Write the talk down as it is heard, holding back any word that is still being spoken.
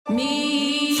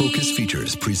Focus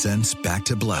Features presents Back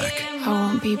to Black. I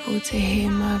want people to hear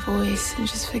my voice and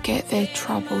just forget their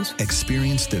troubles.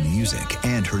 Experience the music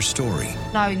and her story.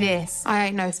 Know this, I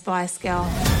ain't no Spice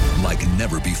Girl. Like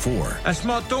never before. That's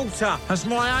my daughter. That's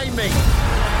my Amy.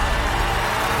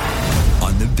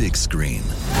 On the big screen.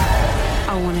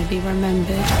 I want to be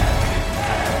remembered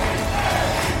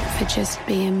for just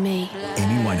being me.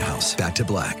 Amy Winehouse, Back to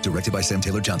Black, directed by Sam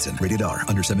Taylor Johnson. Rated R,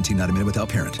 under 17, not a minute without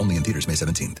parent. Only in theaters May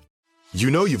 17th.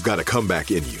 You know you've got a comeback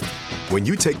in you. When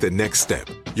you take the next step,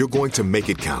 you're going to make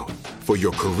it count. For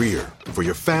your career, for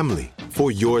your family,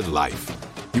 for your life.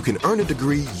 You can earn a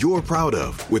degree you're proud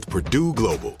of with Purdue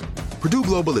Global. Purdue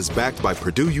Global is backed by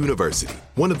Purdue University,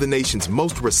 one of the nation's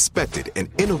most respected and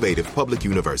innovative public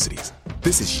universities.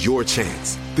 This is your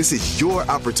chance. This is your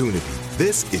opportunity.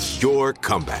 This is your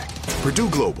comeback. Purdue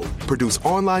Global, Purdue's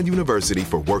online university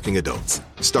for working adults.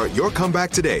 Start your comeback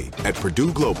today at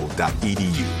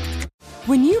purdueglobal.edu.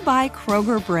 When you buy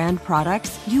Kroger brand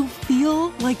products, you feel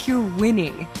like you're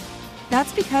winning.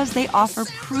 That's because they offer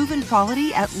proven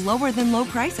quality at lower than low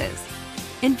prices.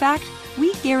 In fact,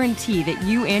 we guarantee that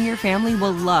you and your family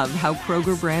will love how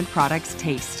Kroger brand products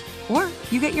taste, or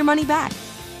you get your money back.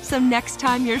 So next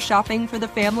time you're shopping for the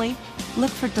family,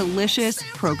 look for delicious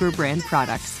Kroger brand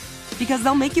products, because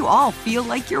they'll make you all feel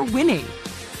like you're winning.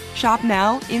 Shop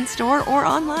now, in-store, or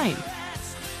online.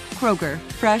 Kroger,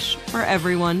 fresh for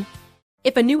everyone.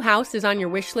 If a new house is on your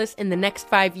wish list in the next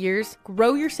 5 years,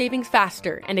 grow your savings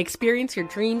faster and experience your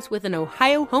dreams with an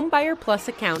Ohio Homebuyer Plus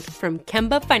account from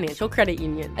Kemba Financial Credit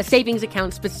Union. A savings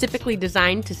account specifically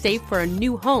designed to save for a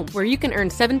new home, where you can earn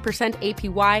 7%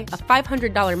 APY, a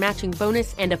 $500 matching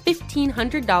bonus, and a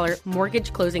 $1,500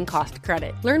 mortgage closing cost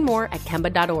credit. Learn more at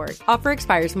Kemba.org. Offer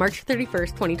expires March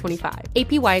 31st, 2025.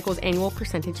 APY equals annual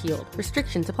percentage yield.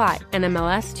 Restrictions apply.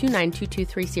 NMLS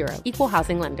 292230. Equal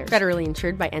housing lender. Federally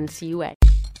insured by NCUA.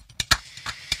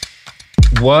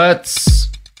 What's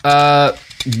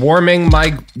warming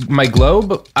my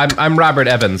globe? I'm Robert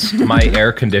Evans. My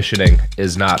air conditioning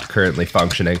is not currently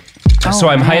functioning. So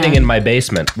I'm hiding in my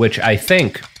basement, which I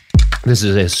think, this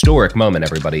is a historic moment,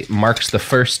 everybody, marks the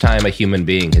first time a human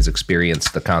being has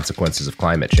experienced the consequences of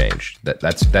climate change.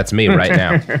 That's me right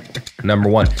now. Number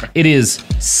one. It is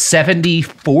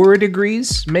 74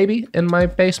 degrees, maybe, in my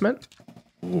basement.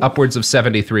 Upwards of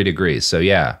 73 degrees. So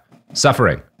yeah,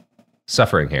 suffering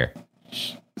here.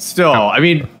 Still, I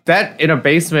mean, that in a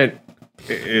basement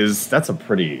that's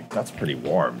pretty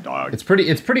warm, dog. It's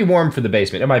pretty warm for the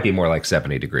basement. It might be more like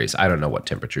 70 degrees. I don't know what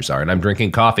temperatures are, and I'm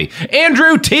drinking coffee.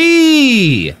 Andrew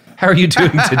T, how are you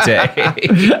doing today?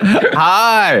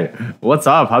 Hi, what's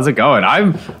up? How's it going?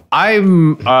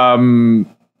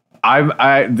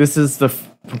 This is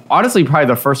honestly probably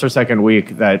the first or second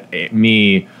week that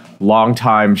me,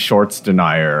 longtime shorts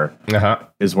denier,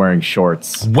 is wearing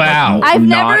shorts. Wow. I've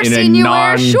never seen you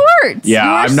wear shorts. Yeah,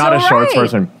 I'm not a shorts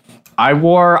person. I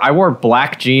wore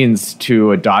black jeans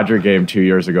to a Dodger game 2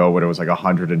 years ago when it was like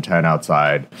 110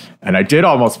 outside, and I did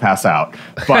almost pass out,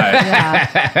 but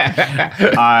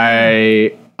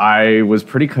I was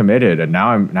pretty committed, and now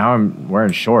I'm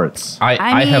wearing shorts.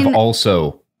 I have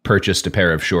also purchased a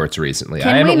pair of shorts recently.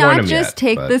 Can we not just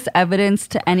take this evidence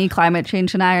to any climate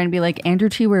change denier and be like, Andrew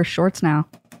T wears shorts now?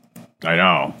 I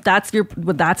know. That's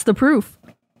the proof.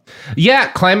 Yeah,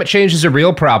 climate change is a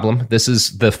real problem. This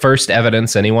is the first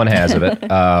evidence anyone has of it.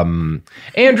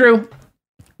 Andrew,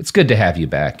 it's good to have you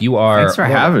back. You are. Thanks for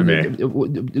having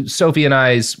me. Sophie and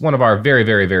I's one of our very,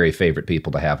 very, very favorite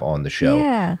people to have on the show.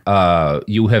 Yeah.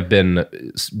 You have been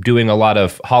doing a lot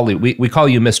of Hollywood. We call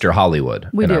you Mr. Hollywood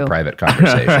our private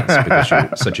conversations because you're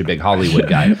such a big Hollywood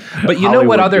guy. But you know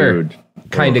what other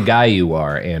kind of guy you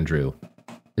are, Andrew?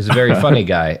 Is a very funny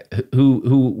guy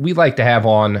who we like to have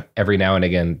on every now and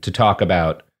again to talk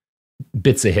about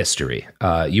bits of history.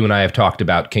 You and I have talked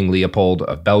about King Leopold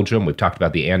of Belgium. We've talked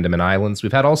about the Andaman Islands.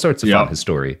 We've had all sorts of fun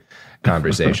history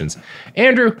conversations.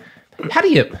 Andrew, how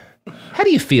do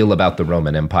you feel about the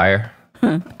Roman Empire?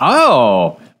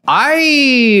 Oh,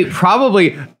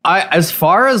 as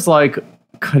far as like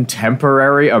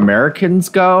contemporary Americans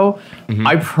go,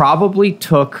 I probably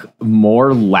took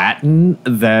more Latin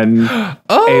than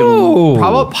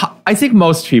I think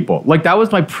most people. Like that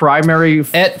was my primary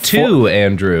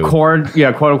Andrew. quote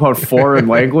unquote foreign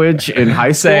language in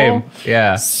high school. Same.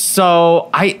 Yeah. So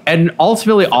and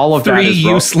ultimately all of 3 that is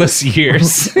useless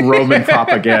years. Roman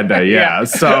propaganda. Yeah.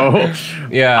 So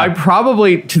I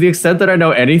probably, to the extent that I know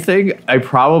anything, I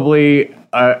probably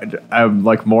am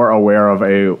like more aware of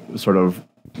a sort of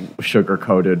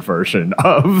sugar-coated version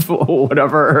of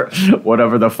whatever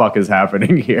the fuck is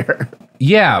happening here.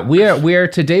 Yeah,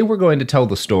 today we're going to tell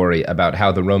the story about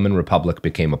how the Roman Republic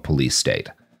became a police state,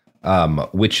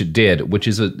 which it did, which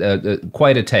is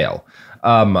quite a tale.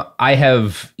 I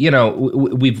have, we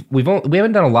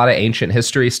haven't done a lot of ancient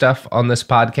history stuff on this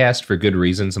podcast for good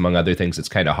reasons. Among other things, it's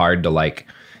kind of hard to like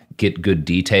get good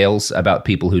details about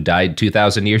people who died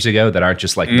 2,000 years ago that aren't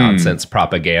just like nonsense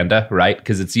propaganda, right?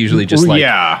 Because it's usually just like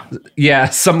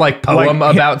some like poem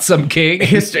about some king.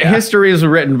 History is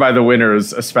written by the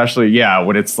winners, especially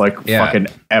when it's like fucking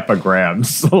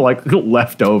epigrams like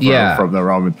left over from the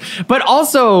Romans. But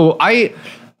also, I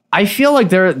feel like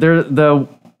the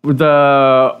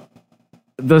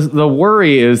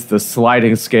worry is the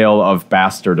sliding scale of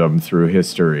bastardom through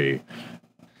history.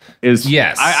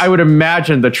 I would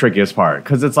imagine the trickiest part,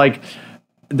 because it's like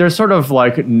there's sort of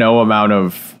like no amount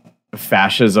of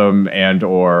fascism and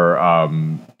or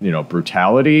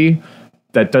brutality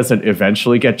that doesn't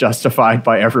eventually get justified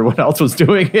by everyone else was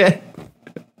doing it.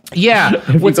 Yeah,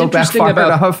 what's interesting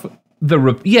about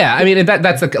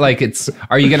that's like it's.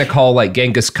 Are you going to call like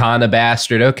Genghis Khan a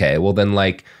bastard? Okay, well then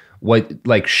like what?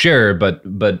 Like sure, but.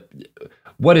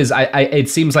 What is it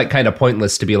seems like kind of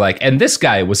pointless to be like, and this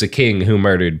guy was a king who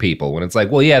murdered people, when it's like,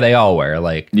 well, yeah, they all were.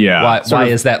 Like, why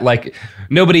is that? Like,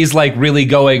 nobody's like really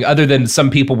going, other than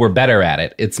some people were better at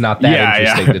it. It's not that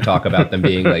interesting to talk about them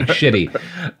being like shitty.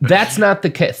 That's not the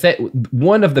case.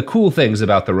 One of the cool things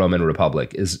about the Roman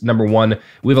Republic is, number one,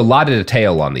 we have a lot of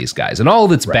detail on these guys, and all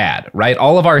of it's bad, right?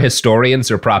 All of our historians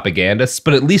are propagandists,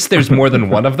 but at least there's more than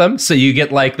one of them. So you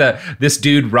get like this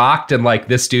dude rocked and like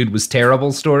this dude was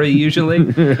terrible story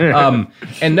usually.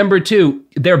 And number two,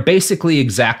 they're basically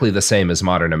exactly the same as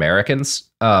modern Americans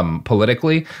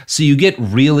politically. So you get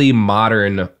really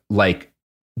modern, like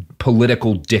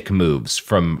political dick moves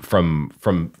from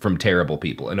terrible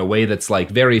people in a way that's like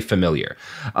very familiar.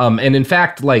 And in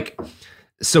fact, like,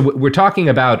 so we're talking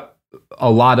about a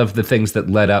lot of the things that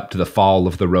led up to the fall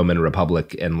of the Roman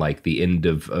Republic and like the end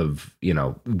of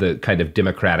the kind of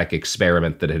democratic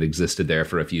experiment that had existed there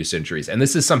for a few centuries. And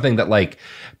this is something that like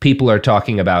people are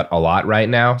talking about a lot right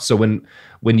now. So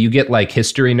when you get like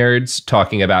history nerds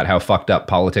talking about how fucked up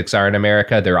politics are in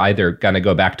America, they're either going to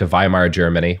go back to Weimar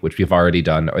Germany, which we've already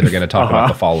done, or they're going to talk about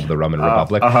the fall of the Roman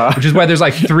Republic, which is why there's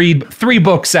like three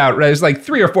books out. Right? There's like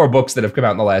 3 or 4 books that have come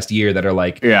out in the last year that are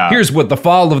like, here's what the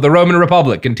fall of the Roman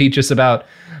Republic can teach us about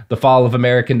the fall of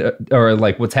American, or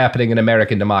like what's happening in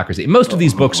American democracy. Most of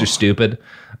these books are stupid.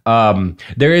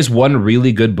 There is one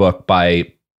really good book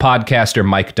by podcaster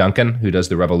Mike Duncan, who does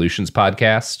the Revolutions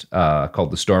podcast, called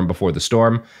The Storm Before the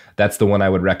Storm. That's the one I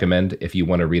would recommend if you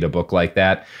want to read a book like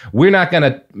that. We're not going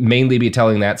to mainly be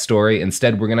telling that story.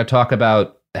 Instead, we're going to talk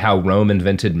about how Rome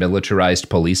invented militarized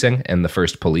policing and the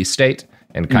first police state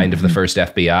and kind of the first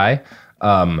FBI,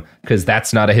 because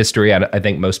that's not a history I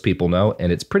think most people know,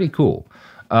 and it's pretty cool.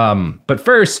 But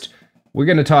first, we're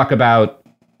going to talk about,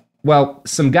 well,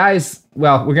 some guys.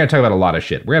 Well, we're going to talk about a lot of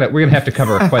shit. We're gonna have to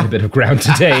cover quite a bit of ground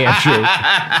today, Andrew.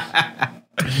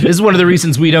 This is one of the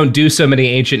reasons we don't do so many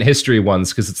ancient history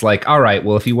ones, because it's like, all right,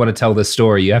 well, if you want to tell this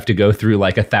story, you have to go through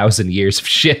like 1,000 years of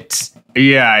shit.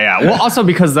 Yeah. Well, also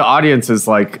because the audience is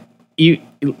like,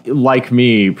 like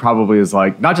me, probably is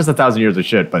like not just 1,000 years of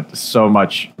shit, but so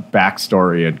much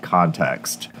backstory and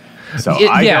context. So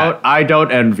I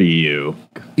don't envy you.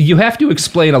 You have to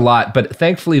explain a lot, but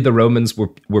thankfully the Romans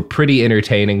were pretty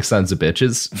entertaining sons of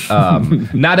bitches.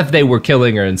 Not if they were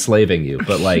killing or enslaving you,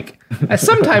 but like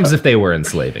sometimes if they were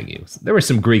enslaving you. There were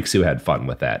some Greeks who had fun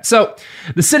with that. So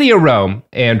the city of Rome,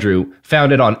 Andrew,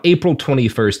 founded on April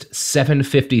 21st,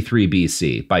 753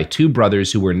 BC by 2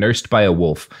 brothers who were nursed by a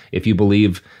wolf, if you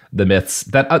believe the myths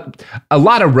that a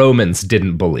lot of Romans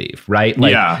didn't believe, right?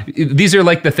 Like, these are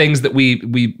like the things that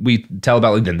we tell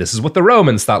about. Like, then this is what the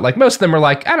Romans thought. Like, most of them are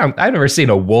like, I've never seen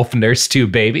a wolf nurse 2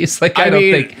 babies. Like, I don't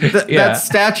think that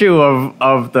statue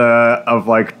of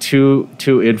like two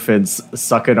infants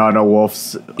sucking on a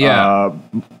wolf's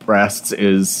breasts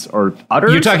is, or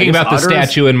udders. You're talking about the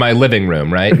statue in my living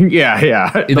room, right? Yeah.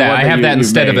 I have that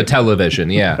instead of a television.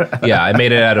 Yeah. I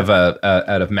made it out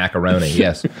of macaroni.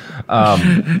 Yes.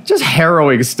 Just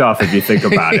harrowing stuff if you think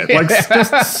about it. Like,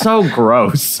 just so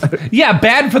gross. Yeah,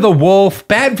 bad for the wolf,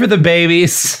 bad for the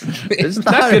babies. It's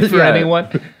not good for anyone.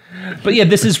 But yeah,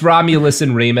 this is Romulus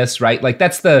and Remus, right? Like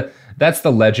that's the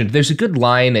legend. There's a good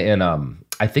line in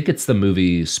I think it's the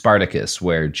movie Spartacus,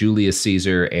 where Julius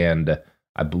Caesar and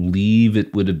I believe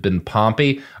it would have been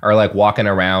Pompey are like walking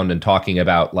around and talking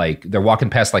about, like, they're walking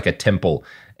past like a temple,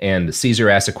 and Caesar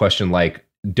asks a question like,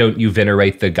 don't you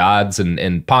venerate the gods?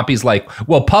 And Pompey's like,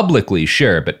 well, publicly,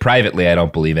 sure, but privately, I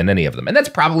don't believe in any of them. And that's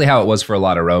probably how it was for a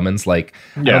lot of Romans. Like,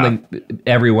 I don't think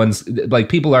everyone's, like,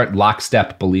 people aren't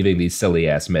lockstep believing these silly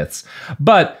ass myths.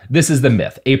 But this is the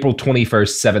myth, April 21st,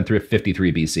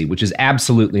 753 BC, which is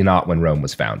absolutely not when Rome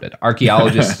was founded.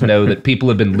 Archaeologists know that people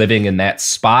have been living in that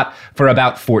spot for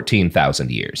about 14,000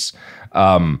 years.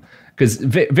 Because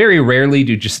very rarely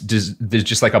there's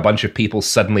just like a bunch of people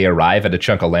suddenly arrive at a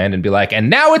chunk of land and be like, and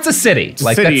now it's a city.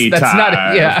 Like that's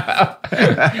not,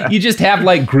 yeah. You just have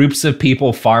like groups of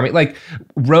people farming. Like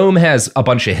Rome has a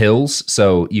bunch of hills,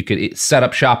 so you could set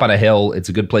up shop on a hill. It's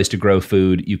a good place to grow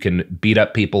food. You can beat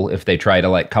up people if they try to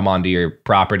like come onto your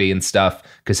property and stuff,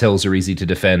 because hills are easy to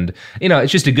defend. You know,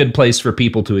 it's just a good place for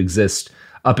people to exist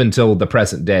up until the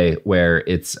present day, where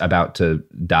it's about to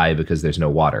die because there's no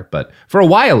water. But for a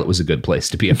while, it was a good place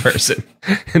to be a person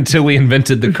until we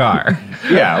invented the car.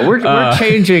 Yeah, we're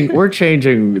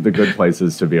changing the good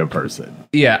places to be a person.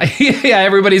 Yeah, yeah.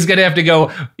 Everybody's gonna have to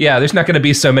go. Yeah, there's not gonna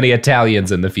be so many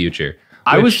Italians in the future.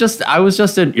 I was just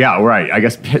in. Yeah, right. I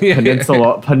guess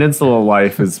peninsula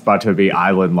life is about to be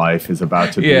island life. Is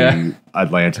about to be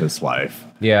Atlantis life.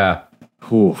 Yeah.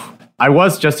 Whew. I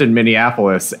was just in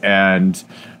Minneapolis, and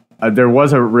there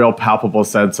was a real palpable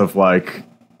sense of like,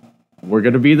 we're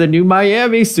going to be the new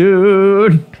Miami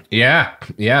soon. Yeah.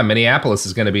 Yeah. Minneapolis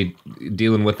is going to be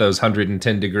dealing with those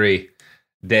 110-degree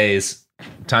days.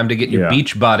 Time to get your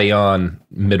beach body on,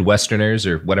 Midwesterners,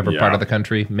 or whatever part of the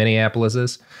country Minneapolis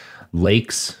is.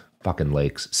 Lakes. Fucking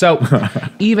lakes. So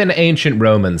even ancient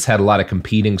Romans had a lot of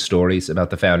competing stories about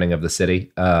the founding of the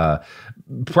city.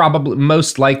 Probably,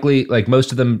 most likely, like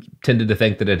most of them tended to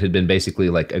think that it had been basically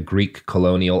like a Greek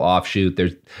colonial offshoot.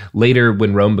 There's later,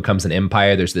 when Rome becomes an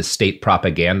empire, there's this state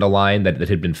propaganda line that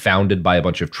had been founded by a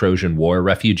bunch of Trojan War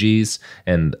refugees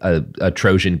and a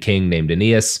Trojan king named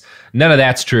Aeneas. None of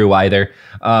that's true either.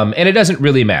 And it doesn't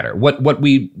really matter. What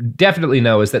we definitely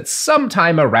know is that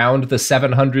sometime around the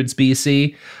 700s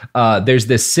BC, there's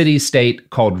this city-state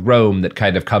called Rome that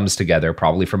kind of comes together,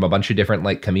 probably from a bunch of different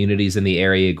like communities in the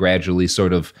area, gradually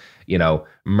sort of, you know,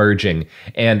 merging.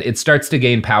 And it starts to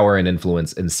gain power and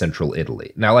influence in central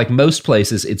Italy. Now, like most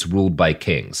places, it's ruled by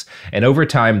kings. And over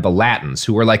time, the Latins,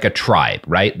 who are like a tribe,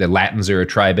 right? The Latins are a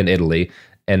tribe in Italy,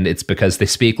 and it's because they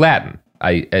speak Latin.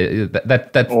 That's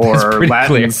pretty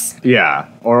Latins, clear. Yeah,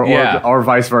 or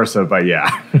vice versa, but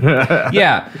yeah.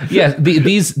 yeah.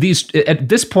 These at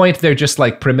this point, they're just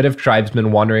like primitive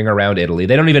tribesmen wandering around Italy.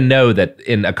 They don't even know that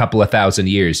in a couple of thousand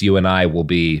years, you and I will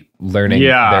be learning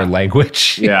their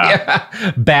language. Yeah.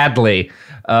 Badly.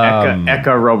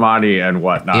 Ecce Romani and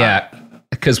whatnot. Yeah.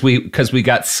 Because we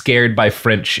got scared by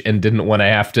French and didn't want to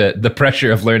have the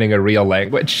pressure of learning a real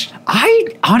language. I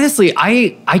honestly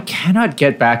cannot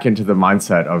get back into the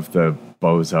mindset of the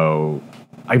bozo.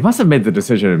 I must have made the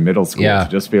decision in middle school to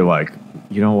just be like,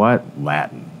 you know what,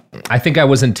 Latin. I think I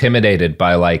was intimidated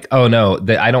by like, oh no,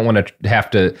 I don't want to have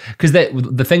to, because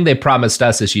the thing they promised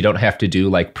us is you don't have to do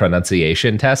like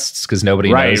pronunciation tests, because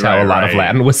nobody knows how a lot of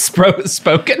Latin was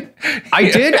spoken.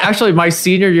 I did actually, my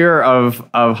senior year of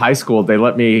high school, they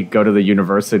let me go to the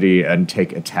university and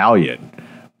take Italian.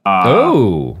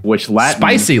 Which Latin,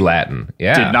 spicy Latin,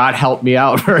 did not help me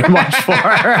out very much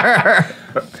for.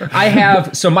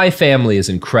 So my family is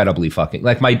incredibly fucking,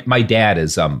 like my dad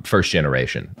is first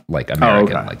generation, like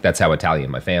American, like that's how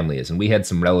Italian my family is. And we had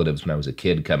some relatives when I was a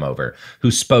kid come over who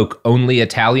spoke only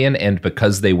Italian, and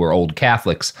because they were old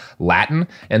Catholics, Latin.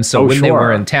 And so when they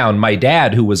were in town, my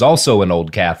dad, who was also an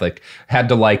old Catholic, had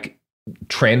to like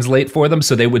translate for them,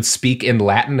 so they would speak in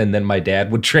Latin and then my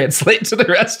dad would translate to the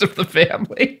rest of the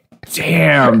family.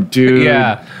 Damn, dude.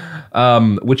 Yeah.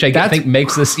 Which I think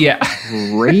makes this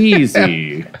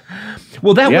crazy.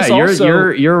 Well, that was also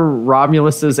you're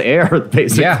Romulus's heir,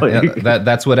 basically. Yeah,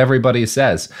 that's what everybody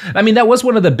says. I mean, that was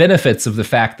one of the benefits of the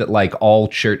fact that like all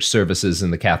church services in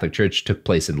the Catholic Church took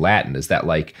place in Latin, is that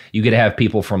like you could have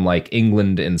people from like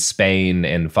England and Spain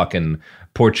and fucking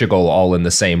Portugal all in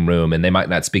the same room, and they might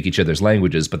not speak each other's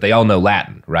languages, but they all know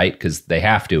Latin, right? Because they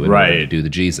have to in order to do the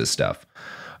Jesus stuff.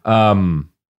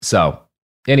 So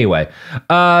anyway,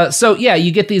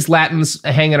 you get these Latins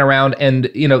hanging around, and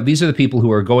you know, these are the people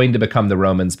who are going to become the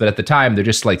Romans, but at the time they're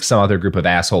just like some other group of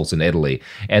assholes in Italy.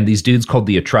 And these dudes called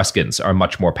the Etruscans are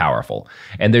much more powerful.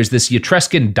 And there's this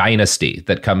Etruscan dynasty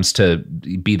that comes to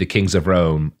be the kings of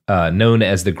Rome, known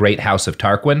as the Great House of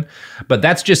Tarquin. But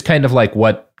that's just kind of like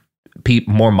what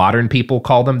more modern people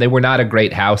call them. They were not a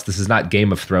great house. This is not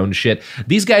Game of Thrones shit.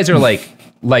 These guys are like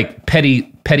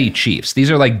petty chiefs. These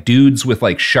are like dudes with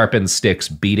like sharpened sticks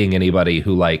beating anybody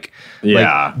who like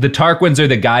the Tarquins are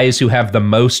the guys who have the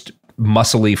most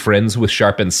muscly friends with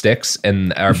sharpened sticks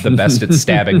and are the best at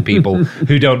stabbing people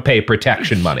who don't pay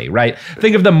protection money, right?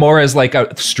 Think of them more as like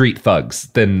street thugs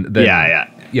than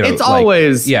you know, it's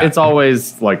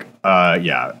always like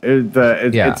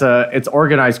it's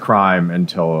organized crime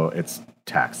until it's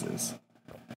taxes.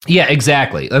 Yeah,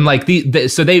 exactly. And like in the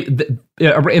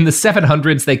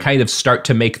 700s, they kind of start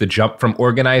to make the jump from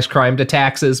organized crime to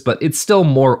taxes, but it's still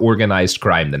more organized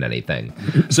crime than anything.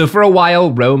 So for a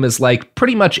while, Rome is like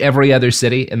pretty much every other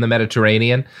city in the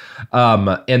Mediterranean.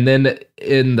 And then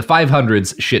in the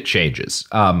 500s, shit changes.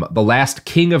 The last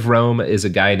king of Rome is a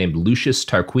guy named Lucius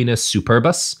Tarquinius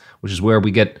Superbus, which is where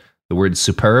we get the word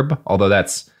superb, although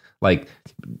that's like,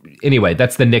 anyway,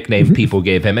 that's the nickname people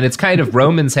gave him. And it's kind of,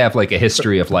 Romans have like a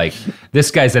history of like,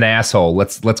 this guy's an asshole,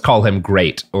 let's call him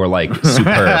great, or like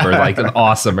superb, or like an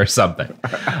awesome or something.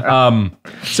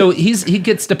 So he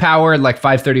gets to power in like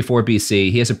 534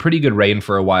 BC. He has a pretty good reign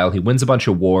for a while. He wins a bunch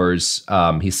of wars.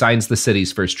 He signs the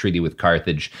city's first treaty with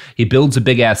Carthage. He builds a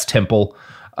big ass temple.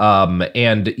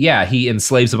 And he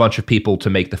enslaves a bunch of people to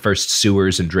make the first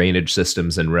sewers and drainage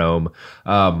systems in Rome.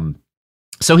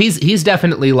 So he's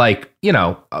definitely like, you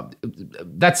know,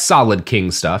 that's solid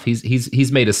king stuff.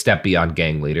 He's made a step beyond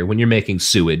gang leader. When you're making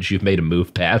sewage, you've made a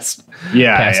move past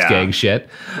gang shit.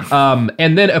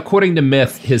 And then according to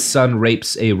myth, his son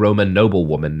rapes a Roman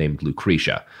noblewoman named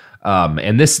Lucretia.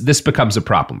 And this becomes a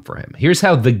problem for him. Here's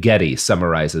how the Getty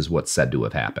summarizes what's said to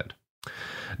have happened.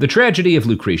 The tragedy of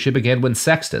Lucretia began when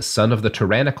Sextus, son of the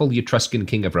tyrannical Etruscan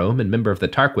king of Rome and member of the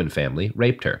Tarquin family,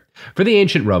 raped her. For the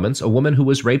ancient Romans, a woman who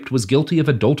was raped was guilty of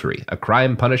adultery, a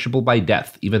crime punishable by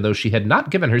death, even though she had not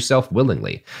given herself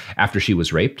willingly. After she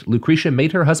was raped, Lucretia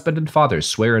made her husband and father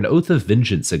swear an oath of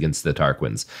vengeance against the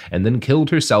Tarquins, and then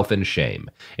killed herself in shame.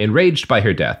 Enraged by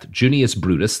her death, Junius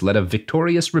Brutus led a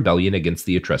victorious rebellion against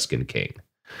the Etruscan king.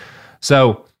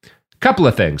 So, couple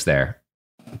of things there.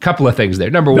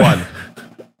 Number one,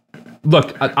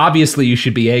 look, obviously you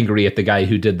should be angry at the guy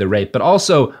who did the rape, but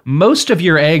also most of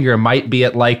your anger might be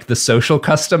at like the social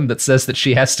custom that says that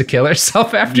she has to kill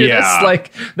herself after this.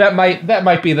 Like that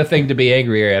might be the thing to be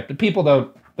angrier at. But people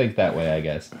don't think that way, I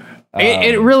guess.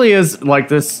 It really is like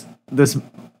this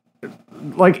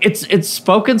like it's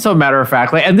spoken so matter of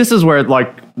factly, and this is where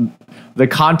like the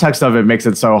context of it makes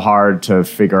it so hard to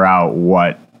figure out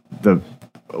what the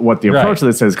approach to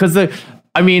this is, because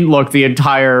the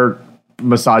entire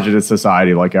misogynist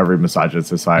society, like every misogynist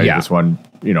society, this one,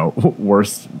 you know,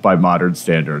 worse by modern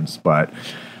standards, but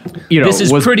you know, this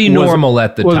is pretty normal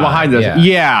at the time. Behind this,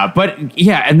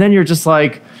 and then you're just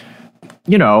like,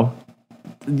 you know,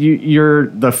 you're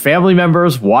the family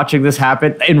members watching this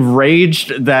happen,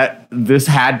 enraged that this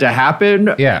had to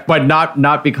happen, but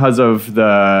not because of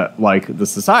the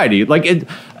society. Like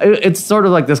it's sort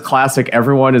of like this classic,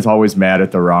 everyone is always mad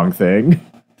at the wrong thing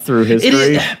through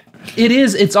history. It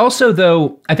is. It's also,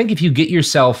 though, I think if you get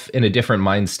yourself in a different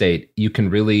mind state, you can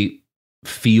really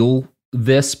feel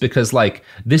this, because like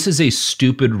this is a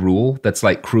stupid rule that's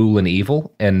like cruel and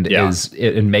evil, and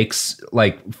it makes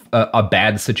like a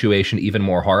bad situation even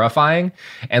more horrifying.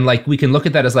 And like we can look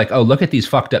at that as like, oh, look at these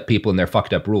fucked up people and their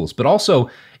fucked up rules. But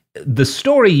also, the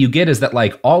story you get is that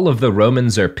like all of the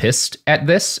Romans are pissed at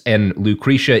this, and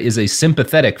Lucretia is a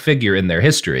sympathetic figure in their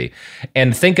history.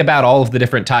 And think about all of the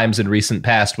different times in recent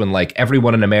past when like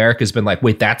everyone in America has been like,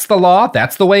 wait, that's the law?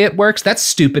 That's the way it works? That's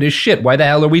stupid as shit. Why the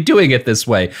hell are we doing it this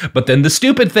way? But then the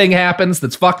stupid thing happens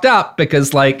that's fucked up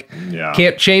because like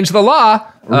can't change the law.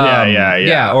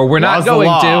 Or we're not going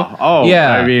to. Oh,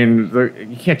 yeah. I mean,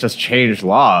 you can't just change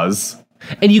laws.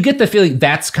 And you get the feeling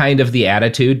that's kind of the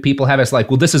attitude people have. It's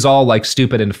like, well, this is all like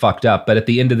stupid and fucked up. But at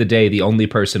the end of the day, the only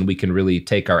person we can really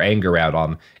take our anger out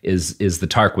on is the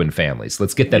Tarquin families.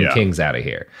 Let's get them kings out of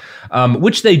here,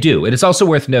 which they do. And it's also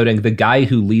worth noting the guy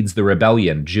who leads the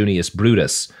rebellion, Junius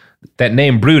Brutus. That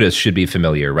name Brutus should be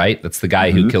familiar, right? That's the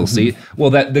guy who kills Caesar. Well,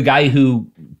 the guy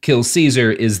who kills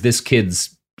Caesar is this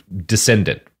kid's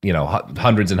descendant, you know,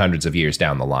 hundreds and hundreds of years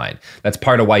down the line. That's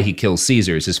part of why he kills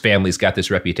Caesar. His family's got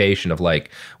this reputation of like,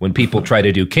 when people try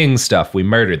to do king stuff, we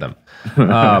murder them.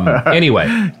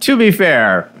 Anyway. To be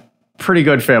fair, pretty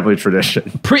good family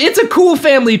tradition. It's a cool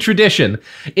family tradition.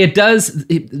 It does.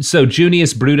 So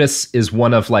Junius Brutus is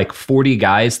one of like 40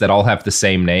 guys that all have the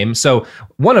same name. So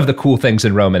one of the cool things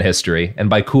in Roman history, and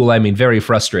by cool I mean very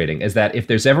frustrating, is that if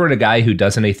there's ever a guy who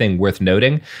does anything worth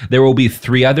noting, there will be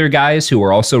 3 other guys who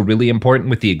are also really important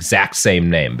with the exact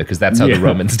same name, because that's how the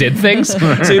Romans did things.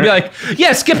 So you'd be like,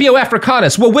 Scipio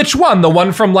Africanus. Well, which one? The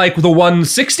one from like the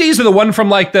 160s, or the one from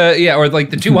like or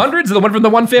like the 200s, or the one from the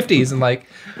 150s? And like,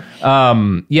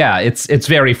 it's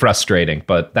very frustrating,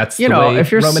 but that's the way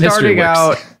if you're Roman history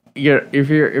works.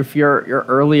 if you're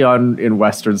early on in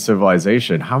Western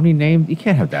civilization, how many names? You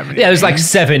can't have that many. Yeah, there's names. like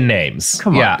 7 names.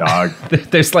 Come on, dog.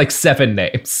 There's like 7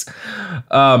 names.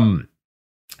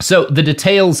 So the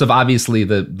details of obviously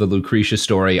the Lucretia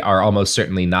story are almost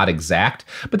certainly not exact,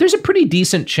 but there's a pretty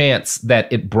decent chance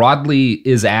that it broadly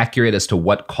is accurate as to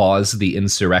what caused the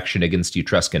insurrection against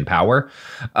Etruscan power.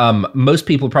 Most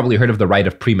people probably heard of the rite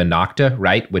of prima nocta,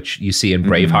 right? Which you see in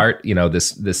Braveheart, you know,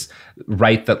 this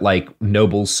rite that like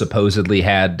nobles supposedly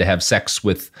had to have sex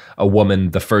with a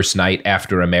woman the first night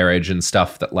after a marriage and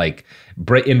stuff that like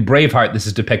in Braveheart, this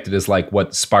is depicted as like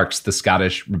what sparks the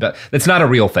Scottish rebellion. That's not a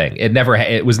real thing.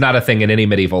 It was not a thing in any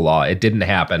medieval law. It didn't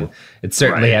happen. It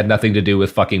certainly had nothing to do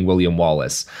with fucking William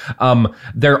Wallace.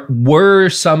 There were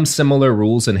some similar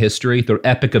rules in history. The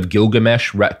Epic of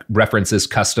Gilgamesh references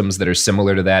customs that are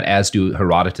similar to that, as do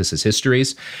Herodotus's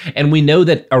histories. And we know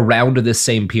that around this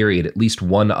same period, at least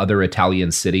one other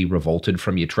Italian city revolted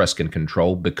from Etruscan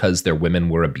control because their women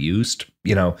were abused.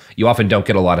 You know, you often don't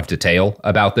get a lot of detail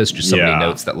about this, just somebody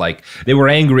notes that like they were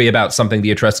angry about something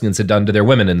the Etruscans had done to their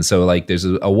women, and so like there's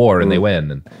a war and they win,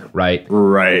 and right,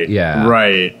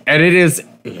 and it is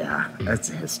that's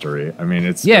history. I mean,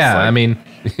 it's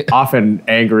often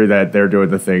angry that they're doing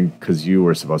the thing because you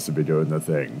were supposed to be doing the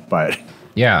thing, but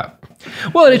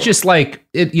well, it's just like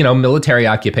military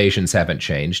occupations haven't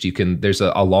changed. There's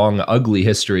a long, ugly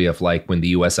history of like when the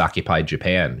U.S. occupied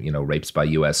Japan, rapes by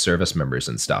U.S. service members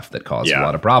and stuff that caused a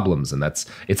lot of problems. And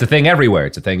it's a thing everywhere.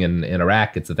 It's a thing in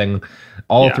Iraq. It's a thing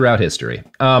all throughout history.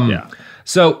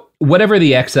 So whatever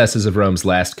the excesses of Rome's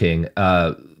last king,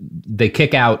 they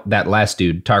kick out that last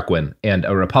dude, Tarquin, and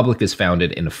a republic is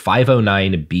founded in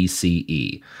 509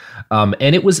 BCE.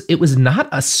 And it was not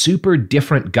a super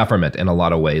different government in a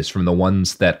lot of ways from the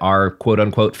ones that our quote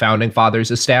unquote founding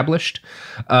fathers established.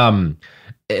 And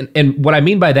what I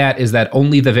mean by that is that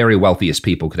only the very wealthiest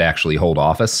people could actually hold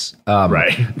office.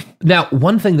 Now,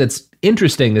 one thing that's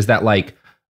interesting is that like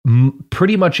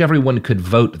pretty much everyone could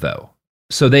vote, though.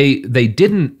 So they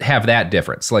didn't have that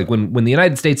difference. Like when the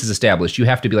United States is established, you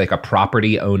have to be like a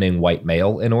property owning white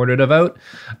male in order to vote.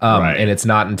 And it's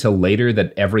not until later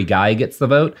that every guy gets the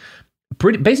vote.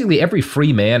 Basically, every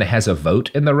free man has a vote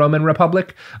in the Roman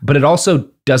Republic, but it also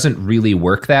doesn't really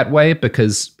work that way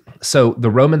because so the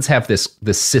Romans have this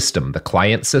system, the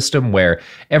client system, where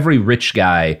every rich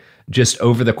guy just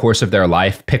over the course of their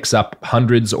life picks up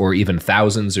hundreds or even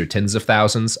thousands or tens of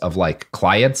thousands of like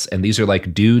clients. And these are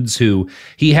like dudes who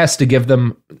he has to give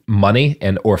them money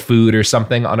or food or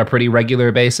something on a pretty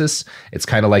regular basis. It's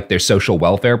kind of like their social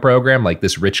welfare program. Like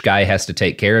this rich guy has to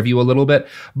take care of you a little bit,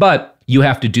 but you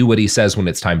have to do what he says when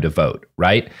it's time to vote,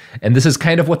 right? And this is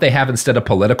kind of what they have instead of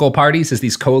political parties, is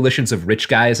these coalitions of rich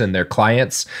guys and their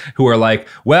clients who are like,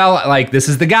 well, like this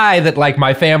is the guy that like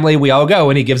my family, we all go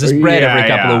and he gives us bread every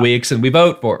couple of weeks and we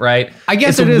vote for it, right? I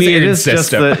guess it is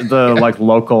just the like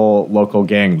local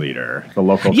gang leader, the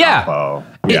local capo.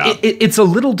 It's a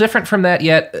little different from that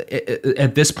yet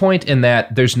at this point in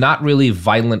that there's not really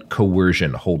violent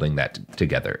coercion holding that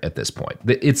together at this point.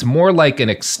 It's more like an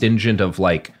extingent of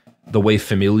like the way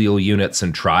familial units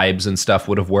and tribes and stuff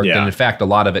would have worked. And in fact, a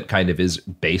lot of it kind of is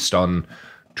based on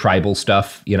tribal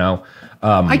stuff,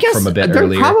 I guess from a bit they're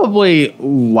earlier. Probably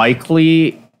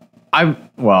likely.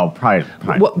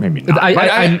 Probably maybe not.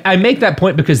 I make that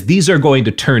point because these are going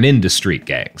to turn into street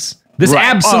gangs. This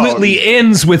absolutely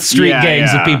ends with street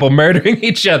gangs of people murdering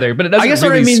each other, but it doesn't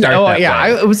start that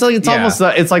way. It was like it's almost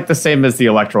it's like the same as the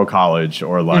Electoral College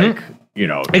or like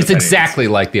it's exactly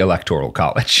like the Electoral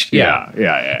College. Yeah.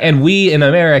 And we in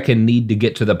America need to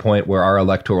get to the point where our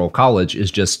Electoral College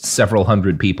is just several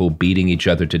hundred people beating each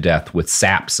other to death with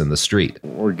saps in the street.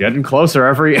 We're getting closer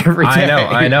every day.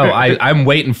 I know. I'm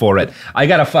waiting for it. I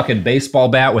got a fucking baseball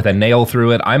bat with a nail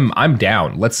through it. I'm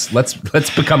down. Let's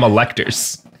become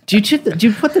electors. Do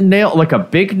you put the nail, like a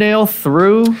big nail,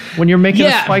 through when you're making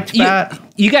a spiked bat?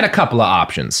 You got a couple of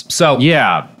options. So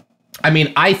I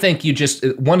mean, I think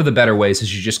one of the better ways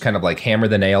is you just kind of like hammer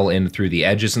the nail in through the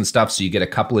edges and stuff, so you get a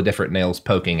couple of different nails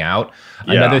poking out.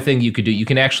 Another thing you could do, you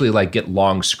can actually like get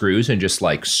long screws and just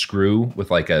like screw with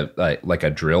like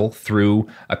a drill through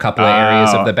a couple of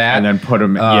areas of the bat, and then put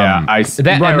them.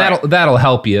 That'll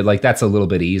help you. Like that's a little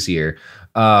bit easier.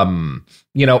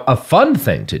 A fun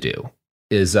thing to do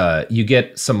is you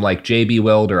get some like JB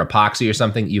Weld or epoxy or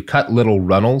something. You cut little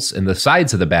runnels in the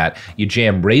sides of the bat. You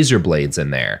jam razor blades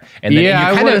in there, and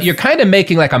then you're kind of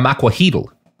making like a maquahital.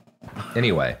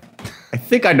 Anyway, I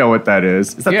think I know what that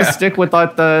is. Is that the stick with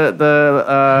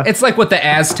the? It's like what the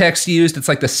Aztecs used. It's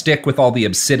like the stick with all the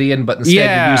obsidian, but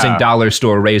instead you're using dollar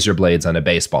store razor blades on a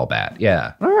baseball bat.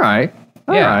 Yeah. All right.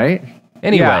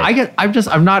 Anyway,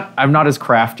 I'm not as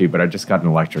crafty, but I just got an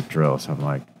electric drill, so I'm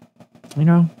like, maybe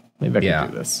I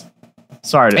can do this.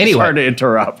 Sorry to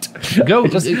interrupt.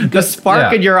 The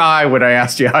spark in your eye when I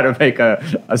asked you how to make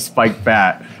a spiked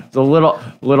bat. It's a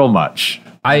little much.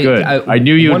 I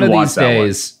knew you'd want that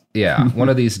one. Yeah, one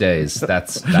of these days,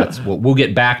 that's we'll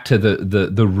get back to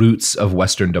the roots of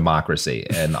Western democracy,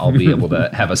 and I'll be able to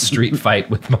have a street fight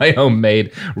with my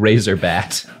homemade razor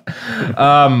bat.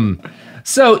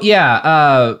 So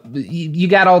you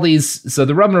got all these. So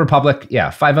the Roman Republic,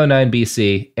 509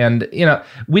 BC, and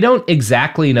we don't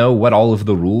exactly know what all of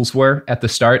the rules were at the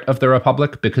start of the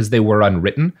Republic because they were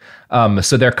unwritten.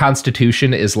 So their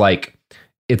constitution is like,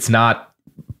 it's not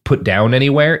put down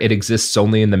anywhere. It exists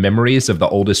only in the memories of the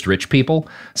oldest rich people.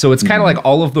 So it's kind of like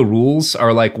all of the rules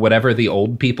are like whatever the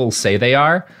old people say they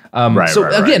are.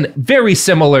 Again, very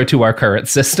similar to our current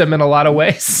system in a lot of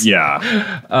ways. Yeah.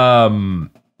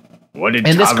 What did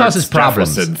Thomas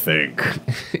Jefferson think?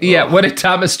 What did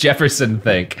Thomas Jefferson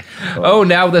think? Oh,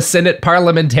 now the Senate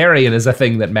parliamentarian is a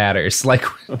thing that matters. Like,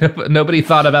 nobody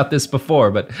thought about this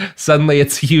before, but suddenly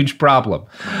it's a huge problem.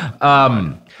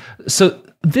 So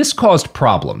this caused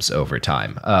problems over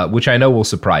time, which I know will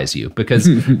surprise you, because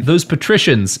those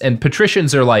patricians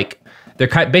are like, they're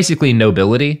basically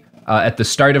nobility. At the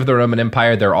start of the Roman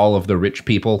Empire, they're all of the rich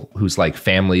people whose like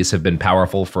families have been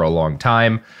powerful for a long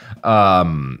time.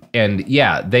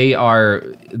 They are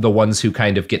the ones who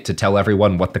kind of get to tell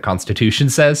everyone what the Constitution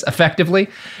says effectively.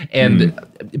 And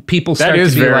people start to be like...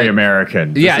 That is very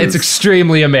American. It's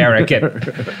extremely American.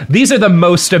 These are the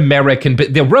most American...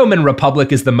 The Roman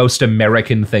Republic is the most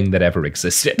American thing that ever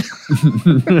existed.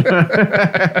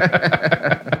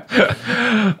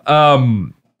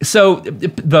 So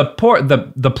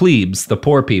the plebes, the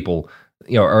poor people,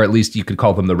 or at least you could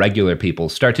call them the regular people,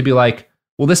 start to be like,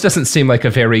 well, this doesn't seem like a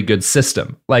very good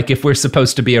system. Like, if we're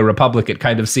supposed to be a republic, it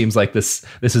kind of seems like this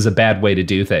is a bad way to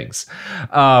do things.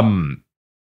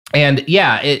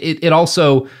 It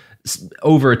also,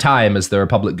 over time, as the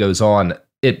republic goes on,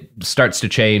 it starts to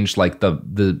change like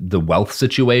the wealth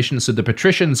situation. So the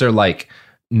patricians are like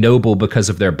noble because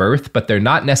of their birth, but they're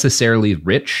not necessarily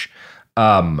rich.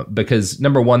 Because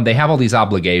number one, they have all these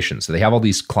obligations. So they have all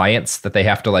these clients that they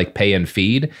have to like pay and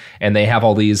feed. And they have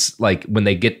all these, like, when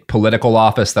they get political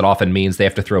office, that often means they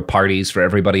have to throw parties for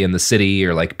everybody in the city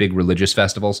or like big religious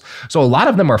festivals. So a lot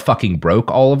of them are fucking broke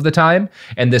all of the time.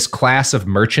 And this class of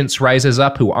merchants rises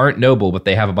up who aren't noble, but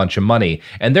they have a bunch of money.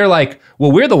 And they're like,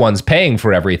 well, we're the ones paying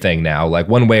for everything now, like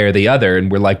one way or the other.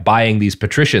 And we're like buying these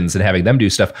patricians and having them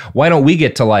do stuff. Why don't we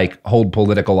get to like hold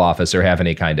political office or have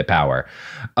any kind of power?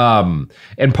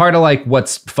 And part of like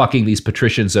what's fucking these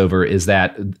patricians over is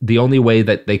that the only way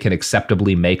that they can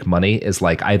acceptably make money is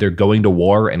like either going to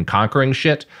war and conquering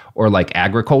shit or like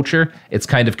agriculture. It's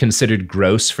kind of considered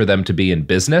gross for them to be in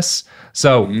business.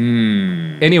 So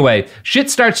anyway, shit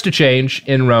starts to change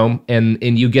in Rome, and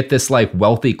you get this like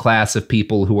wealthy class of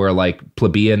people who are like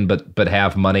plebeian but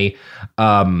have money.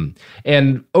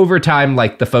 And over time,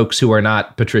 like the folks who are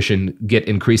not patrician get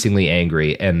increasingly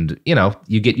angry, and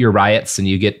you get your riots and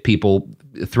you get people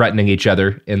threatening each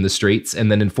other in the streets.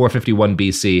 And then in 451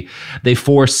 BC, they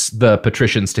force the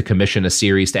patricians to commission a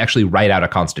series to actually write out a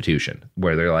constitution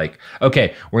where they're like,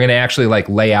 okay, we're going to actually like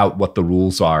lay out what the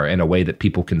rules are in a way that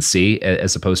people can see,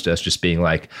 as opposed to us just being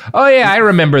like, oh yeah, I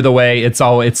remember the way it's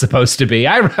supposed to be.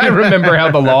 I remember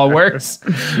how the law works.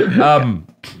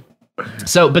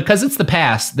 So because it's the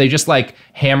past, they just like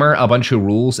hammer a bunch of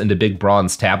rules into big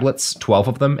bronze tablets, 12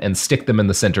 of them, and stick them in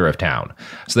the center of town.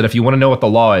 So that if you want to know what the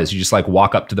law is, you just like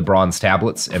walk up to the bronze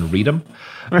tablets and read them,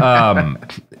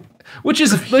 which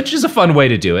is a fun way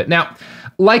to do it. Now,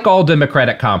 like all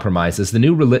democratic compromises, the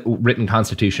new written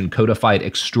constitution codified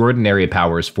extraordinary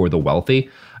powers for the wealthy.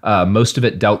 Most of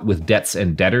it dealt with debts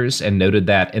and debtors, and noted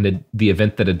that in the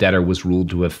event that a debtor was ruled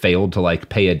to have failed to like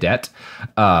pay a debt,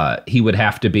 he would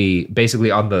have to be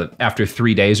basically after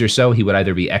 3 days or so, he would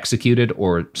either be executed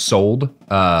or sold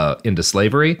into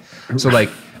slavery. So like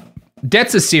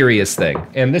debt's a serious thing.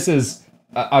 And this is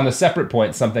on a separate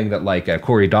point, something that like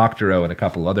Cory Doctorow and a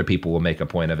couple other people will make a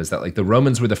point of, is that like the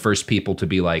Romans were the first people to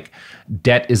be like,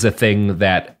 debt is a thing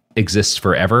that exists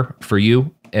forever for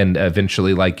you and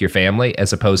eventually like your family,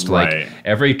 as opposed to like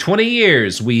every 20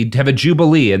 years we have a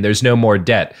jubilee and there's no more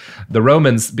debt. The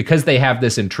Romans, because they have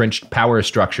this entrenched power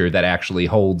structure that actually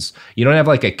holds, you don't have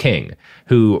like a king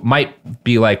who might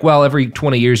be like, well, every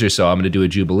 20 years or so I'm going to do a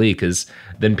jubilee because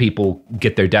then people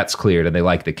get their debts cleared and they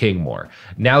like the king more.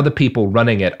 Now the people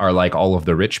running it are like all of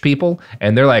the rich people,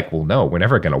 and they're like, well, no, we're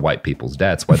never going to wipe people's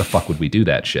debts. Why the fuck would we do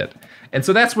that shit? And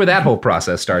so that's where that whole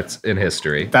process starts in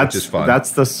history, which is fun.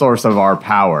 That's the source of our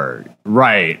power. power.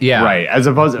 Right. Yeah. Right. As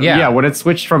opposed to, when it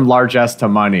switched from largesse to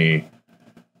money.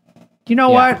 You know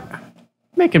what?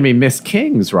 Making me miss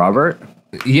kings, Robert.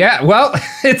 Yeah, well,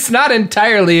 it's not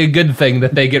entirely a good thing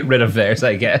that they get rid of theirs,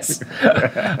 I guess.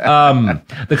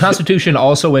 The Constitution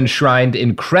also enshrined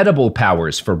incredible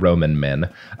powers for Roman men.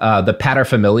 The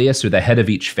paterfamilias, or the head of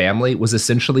each family, was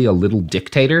essentially a little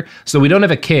dictator. So we don't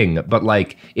have a king, but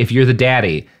like if you're the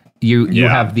daddy, you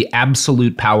have the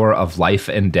absolute power of life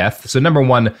and death. So number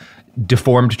one,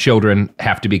 deformed children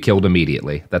have to be killed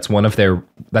immediately. That's one of their.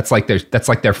 That's like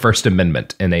their First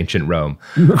Amendment in ancient Rome.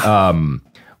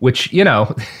 Which, you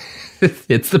know,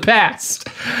 it's the past.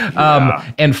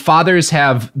 And fathers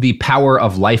have the power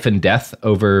of life and death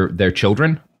over their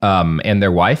children and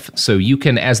their wife. So you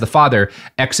can, as the father,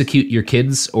 execute your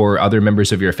kids or other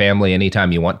members of your family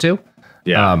anytime you want to.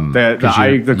 Yeah,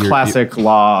 the classic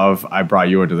law of I brought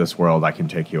you into this world, I can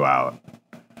take you out.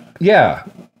 Yeah,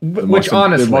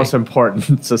 honestly, the most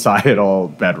important societal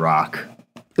bedrock.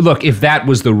 Look, if that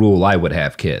was the rule, I would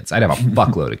have kids. I'd have a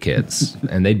fuckload of kids,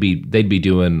 and they'd be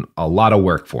doing a lot of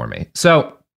work for me.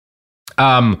 So,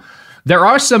 there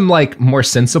are some like more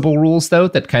sensible rules though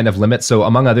that kind of limit. So,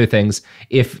 among other things,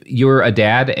 if you're a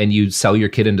dad and you sell your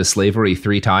kid into slavery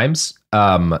 3 times,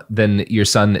 then your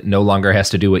son no longer has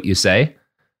to do what you say.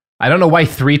 I don't know why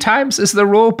 3 times is the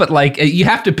rule, but like you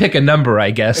have to pick a number,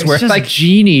 I guess. It's just like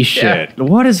genie shit. Yeah.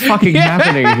 What is fucking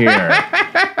happening here?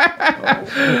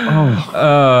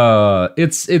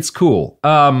 It's cool.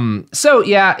 So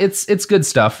yeah, it's good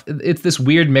stuff. It's this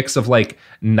weird mix of like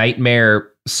nightmare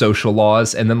social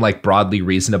laws and then like broadly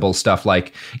reasonable stuff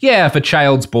like, yeah, if a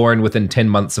child's born within 10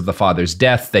 months of the father's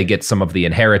death, they get some of the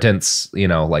inheritance, you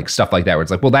know, like stuff like that, where it's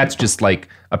like, well, that's just like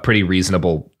a pretty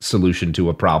reasonable solution to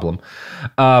a problem.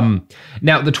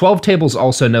 Now, the 12 tables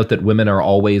also note that women are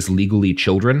always legally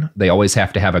children. They always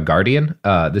have to have a guardian.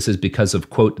 This is because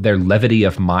of, quote, their levity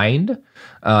of mind.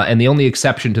 And the only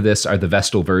exception to this are the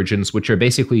Vestal Virgins, which are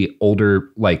basically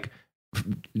older, like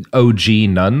OG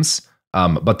nuns.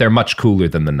 But they're much cooler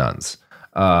than the nuns.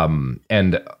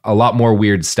 And a lot more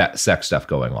weird sex stuff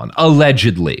going on,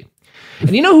 allegedly.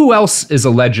 And you know who else is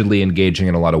allegedly engaging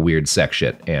in a lot of weird sex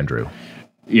shit, Andrew?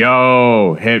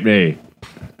 Yo, hit me.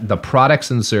 The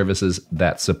products and services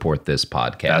that support this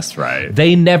podcast. That's right.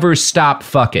 They never stop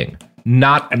fucking.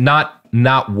 Not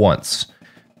once.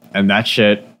 And that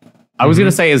shit, I was going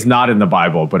to say is not in the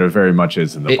Bible, but it very much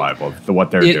is in the Bible,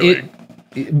 what they're doing.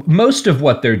 Most of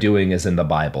what they're doing is in the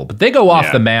Bible, but they go off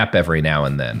the map every now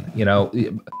and then. You know,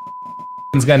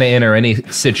 it's going to enter any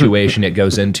situation it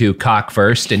goes into cock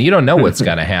first, and you don't know what's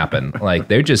going to happen. Like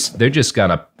they're just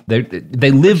gonna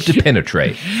they live to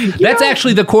penetrate. That's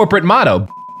actually the corporate motto.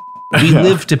 We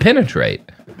live to penetrate.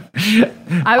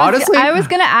 Honestly, I was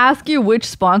going to ask you which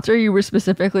sponsor you were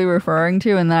specifically referring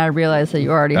to, and then I realized that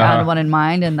you already had one in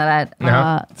mind, and that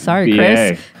sorry,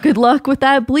 Chris. Good luck with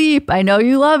that bleep. I know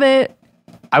you love it.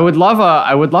 I would love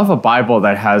a Bible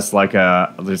that has like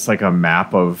a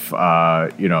map of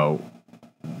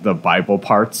the Bible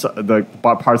parts, the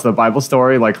parts of the Bible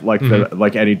story, like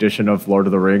like any edition of Lord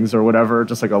of the Rings or whatever,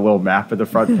 just like a little map at the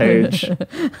front page.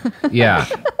 Yeah.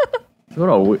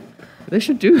 They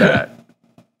should do that.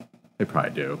 They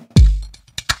probably do.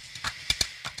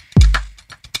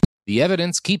 The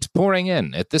evidence keeps pouring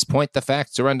in. At this point, the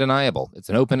facts are undeniable. It's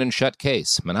an open and shut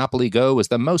case. Monopoly Go is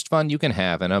the most fun you can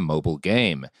have in a mobile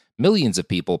game. Millions of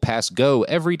people pass Go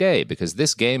every day because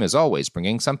this game is always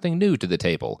bringing something new to the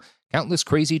table. Countless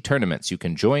crazy tournaments you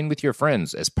can join with your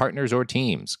friends as partners or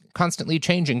teams. Constantly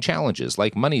changing challenges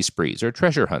like money sprees or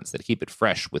treasure hunts that keep it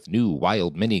fresh with new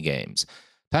wild mini-games.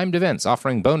 Timed events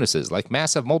offering bonuses like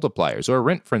massive multipliers or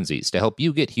rent frenzies to help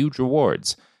you get huge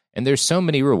rewards. And there's so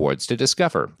many rewards to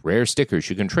discover. Rare stickers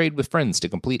you can trade with friends to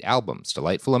complete albums,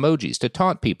 delightful emojis to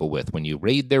taunt people with when you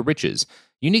raid their riches,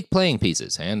 unique playing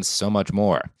pieces, and so much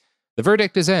more. The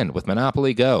verdict is in with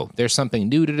Monopoly Go. There's something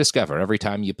new to discover every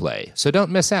time you play. So don't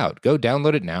miss out. Go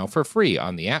download it now for free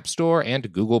on the App Store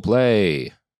and Google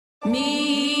Play.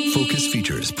 Focus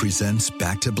Features presents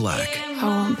Back to Black. I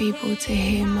want people to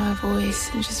hear my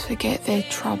voice and just forget their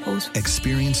troubles.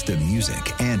 Experience the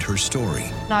music and her story.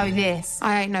 Know this,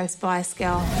 I ain't no Spice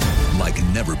Girl. Like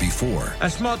never before.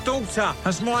 That's my daughter.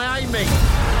 That's my Amy.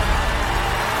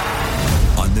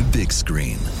 On the big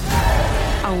screen.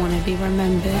 I want to be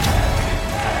remembered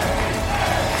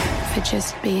for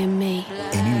just being me.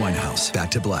 Amy Winehouse,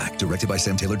 Back to Black, directed by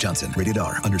Sam Taylor Johnson. Rated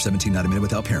R, under 17, not a minute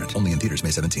without parent. Only in theaters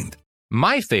May 17th.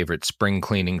 My favorite spring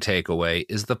cleaning takeaway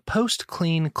is the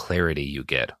post-clean clarity you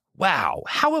get. Wow,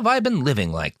 how have I been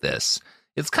living like this?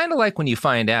 It's kind of like when you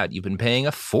find out you've been paying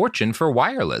a fortune for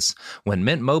wireless, when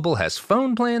Mint Mobile has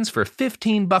phone plans for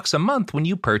 $15 a month when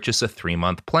you purchase a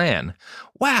 3-month plan.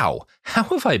 Wow, how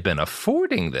have I been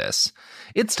affording this?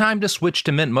 It's time to switch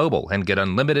to Mint Mobile and get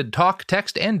unlimited talk,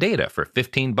 text, and data for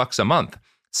 $15 a month.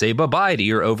 Say bye-bye to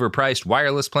your overpriced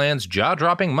wireless plans,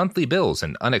 jaw-dropping monthly bills,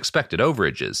 and unexpected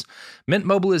overages. Mint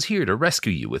Mobile is here to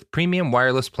rescue you with premium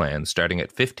wireless plans starting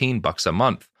at $15 a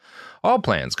month. All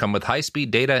plans come with high-speed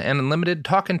data and unlimited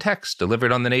talk and text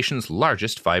delivered on the nation's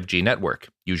largest 5G network.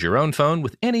 Use your own phone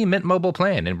with any Mint Mobile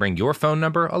plan and bring your phone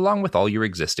number along with all your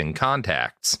existing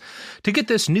contacts. To get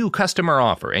this new customer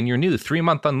offer and your new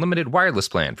 3-month unlimited wireless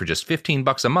plan for just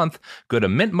 $15 a month, go to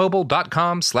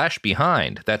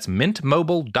mintmobile.com/behind. That's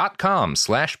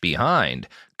mintmobile.com/behind.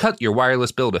 Cut your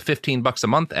wireless bill to $15 a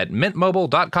month at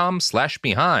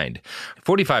mintmobile.com/behind.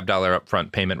 $45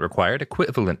 upfront payment required,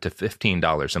 equivalent to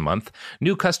 $15 a month.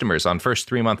 New customers on first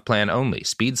 3-month plan only.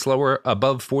 Speed slower,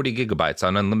 above 40 gigabytes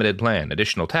on unlimited plan.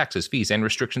 Additional taxes, fees, and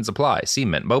restrictions apply. See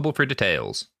Mint Mobile for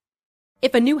details.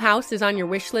 If a new house is on your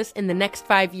wish list in the next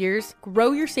 5 years,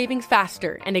 grow your savings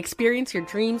faster and experience your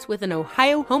dreams with an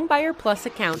Ohio Homebuyer Plus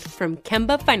account from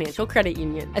Kemba Financial Credit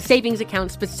Union. A savings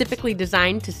account specifically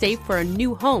designed to save for a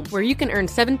new home, where you can earn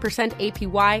 7%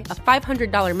 APY, a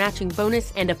 $500 matching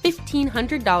bonus, and a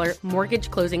 $1,500 mortgage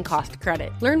closing cost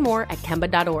credit. Learn more at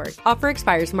Kemba.org. Offer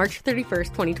expires March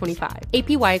 31st, 2025.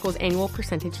 APY equals annual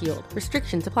percentage yield.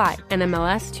 Restrictions apply.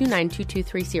 NMLS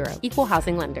 292230. Equal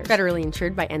housing lender. Federally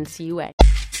insured by NCUA.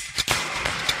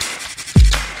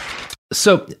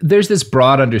 So there's this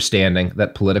broad understanding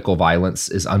that political violence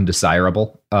is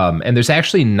undesirable. And there's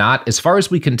actually not, as far as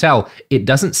we can tell, it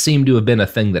doesn't seem to have been a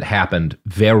thing that happened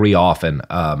very often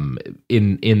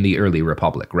in the early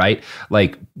republic, right?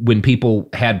 Like when people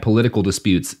had political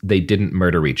disputes, they didn't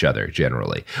murder each other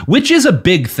generally, which is a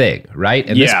big thing, right?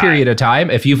 In this period of time,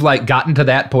 if you've like gotten to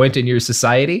that point in your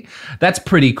society, that's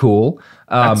pretty cool.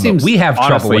 We have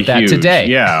trouble with that today.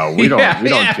 Yeah, we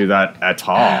don't do that at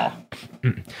all.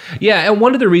 Yeah, and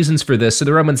one of the reasons for this, so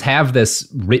the Romans have this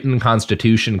written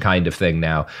constitution kind of thing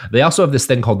now. They also have this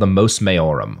thing called the Mos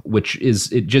Maiorum, which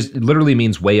it literally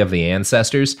means way of the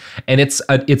ancestors, and it's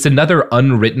another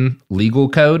unwritten legal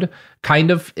code, kind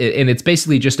of, and it's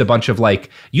basically just a bunch of like,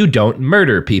 you don't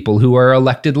murder people who are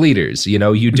elected leaders, you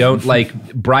know, you don't like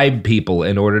bribe people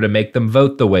in order to make them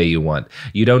vote the way you want,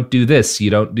 you don't do this, you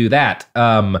don't do that.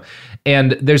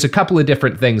 And there's a couple of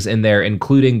different things in there,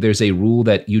 including there's a rule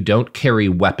that you don't carry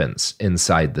weapons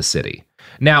inside the city.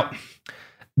 Now,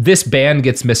 this ban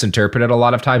gets misinterpreted a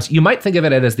lot of times. You might think of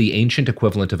it as the ancient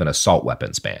equivalent of an assault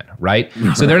weapons ban, right?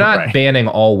 So they're not banning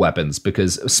all weapons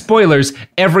because, spoilers,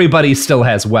 everybody still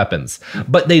has weapons,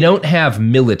 but they don't have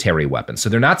military weapons. So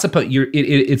they're not supposed,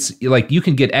 it's like you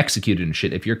can get executed and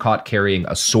shit if you're caught carrying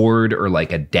a sword or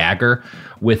like a dagger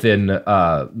within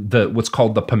what's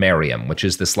called the Pomerium, which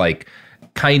is this like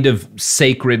kind of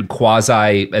sacred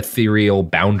quasi-ethereal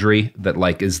boundary that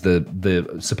like is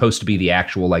the supposed to be the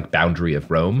actual like boundary of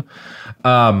Rome.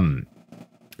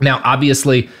 Now,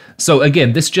 obviously, so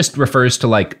again, this just refers to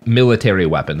like military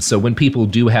weapons. So when people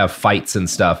do have fights and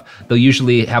stuff, they'll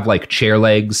usually have like chair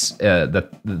legs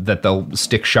that they'll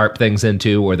stick sharp things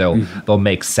into, or they'll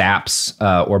make saps,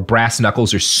 or brass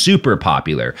knuckles are super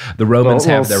popular. The Romans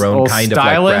have their own kind of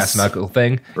like brass knuckle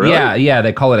thing. Really? Yeah,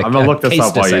 they call it I'm gonna look this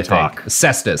up while you talk.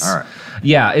 Cestus. All right.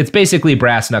 Yeah, it's basically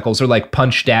brass knuckles or like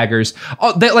punch daggers.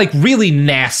 Oh, they're like really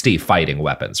nasty fighting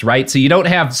weapons, right? So you don't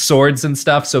have swords and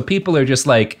stuff. So people are just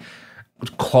like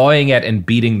clawing at and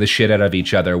beating the shit out of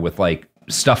each other with like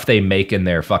stuff they make in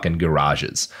their fucking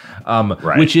garages,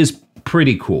 which is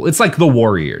pretty cool. It's like the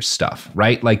Warriors stuff,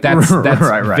 right? Like that's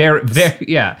right. Very, very,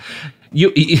 yeah.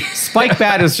 Spike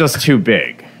bat is just too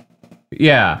big.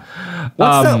 Yeah.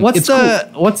 What's the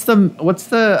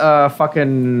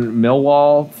fucking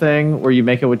Millwall thing where you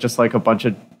make it with just like a bunch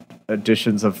of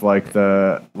editions of like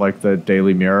the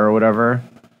Daily Mirror or whatever?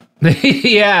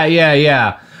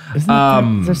 Yeah.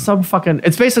 There's some fucking.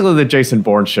 It's basically the Jason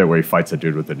Bourne shit where he fights a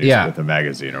dude with a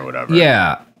magazine or whatever.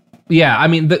 Yeah, I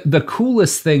mean, the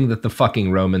coolest thing that the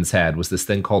fucking Romans had was this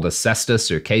thing called a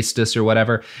cestus or castus or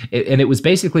whatever. And it was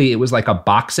like a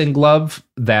boxing glove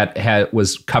that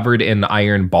was covered in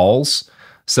iron balls.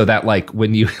 So that like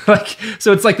when you like,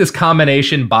 so it's like this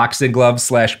combination boxing glove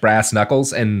 / brass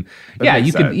knuckles. And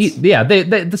you could eat. Yeah,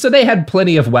 so they had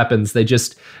plenty of weapons. They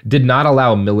just did not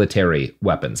allow military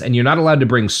weapons. And you're not allowed to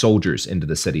bring soldiers into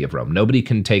the city of Rome. Nobody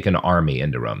can take an army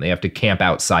into Rome. They have to camp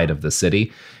outside of the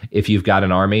city if you've got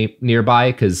an army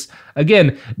nearby. Because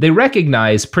again, they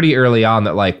recognize pretty early on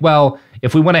that like, well,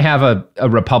 if we want to have a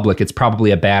republic, it's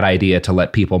probably a bad idea to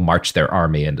let people march their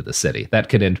army into the city. That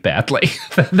could end badly.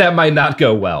 That might not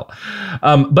go well.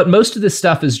 But most of this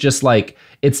stuff is just like,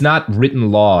 it's not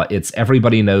written law. It's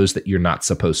everybody knows that you're not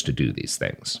supposed to do these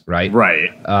things, right? Right.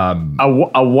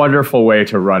 A wonderful way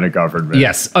to run a government.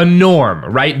 Yes, a norm,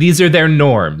 right? These are their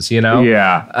norms, you know?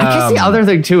 Yeah. I guess the other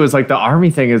thing, too, is like the army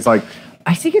thing is like,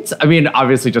 I think it's, I mean,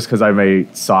 obviously just because I'm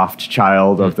a soft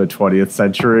child of the 20th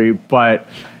century, but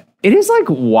it is like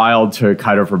wild to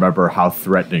kind of remember how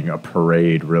threatening a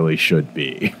parade really should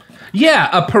be. Yeah,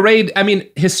 a parade. I mean,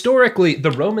 historically,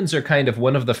 the Romans are kind of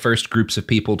one of the first groups of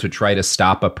people to try to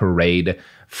stop a parade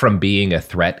from being a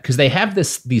threat, because they have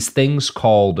these things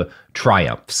called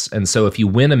triumphs. And so if you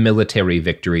win a military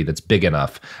victory that's big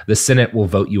enough, the Senate will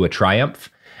vote you a triumph.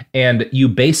 And you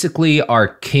basically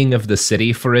are king of the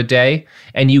city for a day,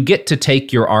 and you get to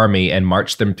take your army and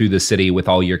march them through the city with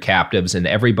all your captives, and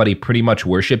everybody pretty much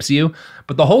worships you.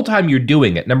 But the whole time you're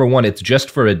doing it, number one, it's just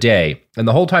for a day. And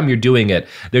the whole time you're doing it,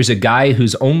 there's a guy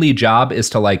whose only job is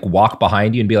to like walk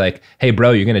behind you and be like, hey, bro,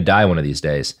 you're going to die one of these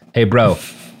days. Hey, bro,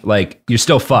 like you're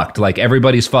still fucked. Like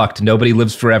everybody's fucked. Nobody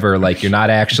lives forever. Like you're not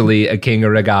actually a king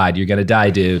or a god. You're going to die,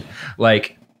 dude.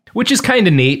 Like, which is kind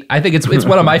of neat. I think it's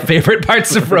one of my favorite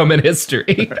parts of Roman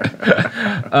history.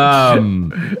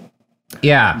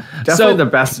 Yeah. Definitely the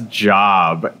best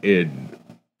job in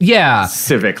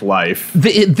civic life.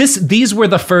 These were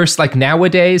the first, like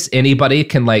nowadays, anybody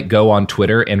can like go on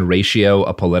Twitter and ratio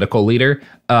a political leader.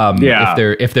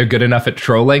 If they're good enough at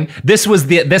trolling. This was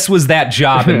that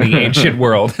job in the ancient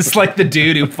world. It's like the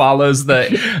dude who follows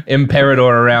the imperator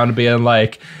around being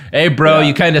like, hey bro,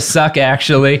 you kind of suck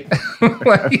actually.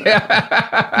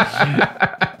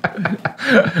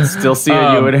 Still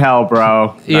seeing you in hell,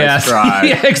 bro. Nice try.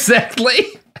 Yeah, exactly.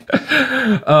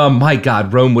 My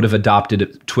God, Rome would have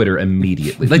adopted Twitter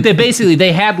immediately. Like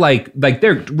they had like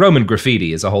their Roman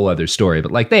graffiti is a whole other story,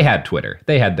 but like they had Twitter.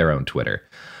 They had their own Twitter.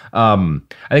 I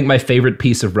think my favorite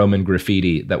piece of Roman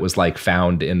graffiti that was like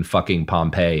found in fucking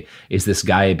Pompeii is this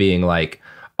guy being like,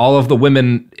 all of the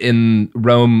women in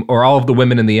Rome or all of the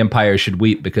women in the empire should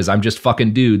weep because I'm just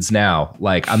fucking dudes now.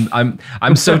 Like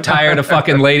I'm so tired of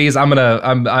fucking ladies. I'm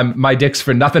my dick's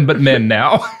for nothing but men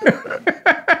now.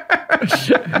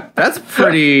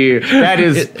 That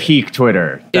is peak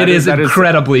Twitter. That is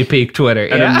incredibly peak Twitter.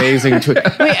 An amazing Twitter.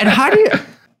 Wait, and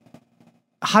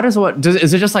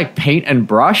is it just like paint and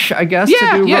brush, I guess?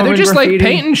 Yeah, they're just graffiti? like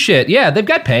painting shit. Yeah, they've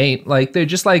got paint. Like they're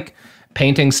just like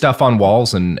painting stuff on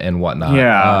walls and whatnot.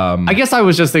 Yeah. I guess I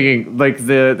was just thinking like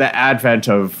the advent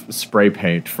of spray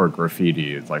paint for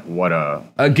graffiti is like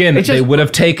they would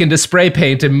have taken to spray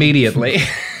paint immediately.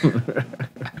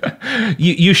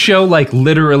 You show like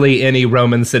literally any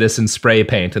Roman citizen spray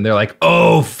paint and they're like,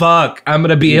 oh fuck, I'm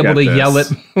gonna be able to yell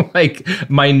at like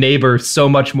my neighbor so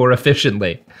much more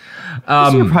efficiently.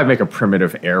 You could probably make a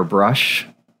primitive airbrush.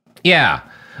 Yeah.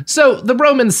 So the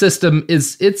Roman system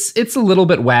it's a little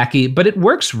bit wacky, but it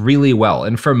works really well.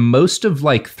 And for most of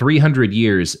like 300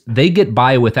 years, they get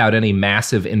by without any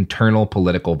massive internal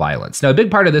political violence. Now, a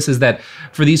big part of this is that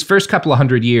for these first couple of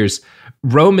 100 years,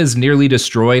 Rome is nearly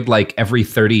destroyed like every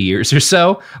 30 years or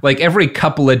so. Like every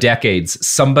couple of decades,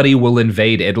 somebody will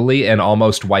invade Italy and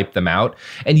almost wipe them out.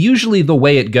 And usually the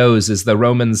way it goes is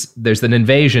there's an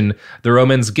invasion, the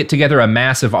Romans get together a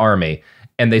massive army,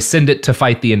 and they send it to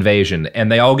fight the invasion,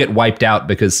 and they all get wiped out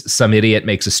because some idiot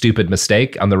makes a stupid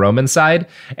mistake on the Roman side,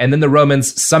 and then the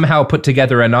Romans somehow put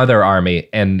together another army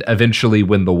and eventually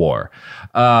win the war.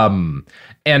 And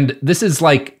this is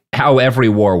like how every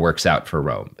war works out for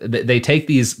Rome. They take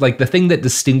these, like the thing that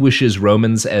distinguishes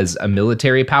Romans as a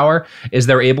military power is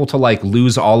they're able to like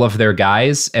lose all of their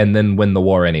guys and then win the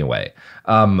war anyway.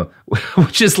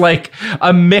 Which is like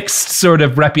a mixed sort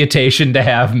of reputation to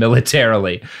have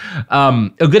militarily. A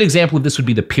good example of this would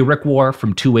be the Pyrrhic War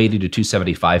from 280 to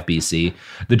 275 BC.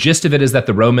 The gist of it is that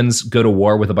the Romans go to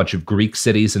war with a bunch of Greek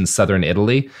cities in southern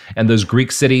Italy, and those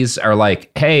Greek cities are like,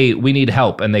 hey, we need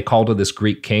help, and they call to this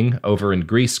Greek king over in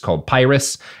Greece called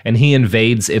Pyrrhus, and he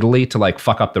invades Italy to like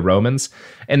fuck up the Romans.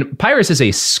 And Pyrrhus is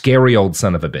a scary old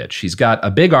son of a bitch. He's got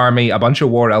a big army, a bunch of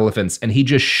war elephants, and he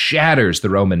just shatters the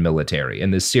Roman military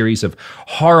in this series of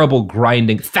horrible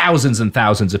grinding, thousands and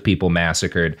thousands of people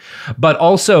massacred. But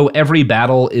also every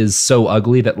battle is so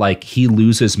ugly that like he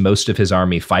loses most of his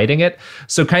army fighting it.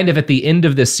 So kind of at the end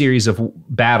of this series of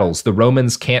battles, the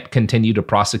Romans can't continue to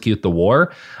prosecute the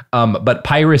war. But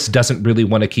Pyrrhus doesn't really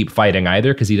want to keep fighting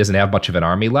either because he doesn't have much of an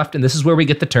army left. And this is where we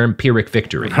get the term Pyrrhic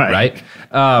victory, right?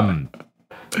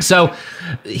 So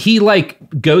he like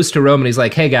goes to Rome and he's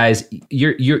like, hey guys,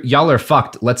 y'all are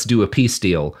fucked. Let's do a peace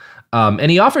deal.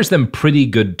 And he offers them pretty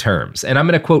good terms. And I'm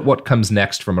going to quote what comes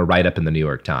next from a write-up in the New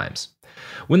York Times.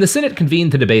 When the Senate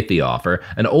convened to debate the offer,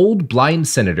 an old blind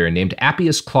senator named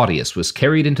Appius Claudius was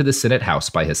carried into the Senate House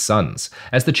by his sons.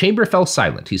 As the chamber fell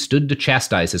silent, he stood to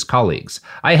chastise his colleagues.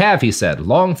 I have, he said,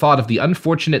 long thought of the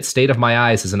unfortunate state of my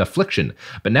eyes as an affliction,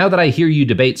 but now that I hear you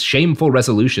debate shameful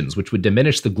resolutions which would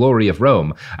diminish the glory of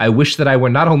Rome, I wish that I were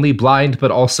not only blind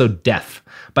but also deaf.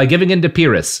 By giving in to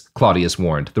Pyrrhus, Claudius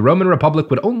warned, the Roman Republic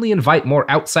would only invite more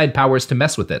outside powers to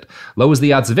mess with it. Low as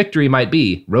the odds of victory might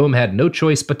be, Rome had no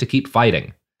choice but to keep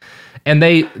fighting. And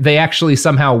they actually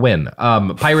somehow win.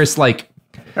 Pyrrhus,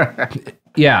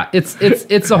 yeah,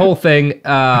 it's a whole thing.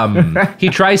 He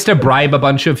tries to bribe a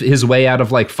bunch of his way out of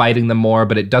fighting them more,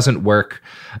 but it doesn't work.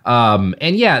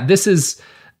 And yeah, this is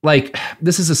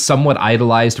a somewhat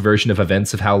idolized version of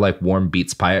events of how Rome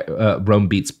beats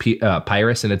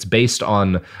Pyrrhus, and it's based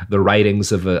on the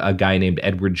writings of a guy named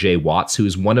Edward J. Watts,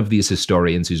 who's one of these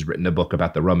historians who's written a book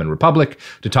about the Roman Republic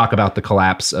to talk about the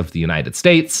collapse of the United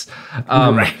States.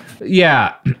 Right.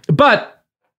 Yeah, but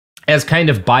as kind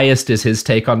of biased as his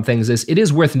take on things is, it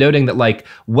is worth noting that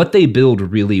what they build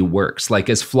really works.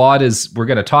 As flawed as we're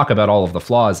going to talk about all of the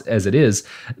flaws as it is,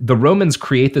 the Romans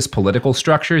create this political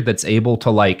structure that's able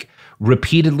to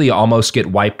repeatedly almost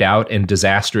get wiped out in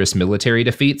disastrous military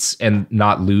defeats and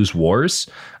not lose wars.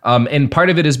 And part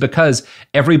of it is because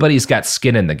everybody's got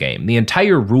skin in the game. The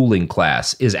entire ruling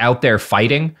class is out there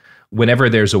fighting whenever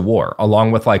there's a war,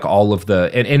 along with all of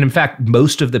the, and in fact,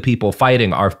 most of the people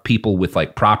fighting are people with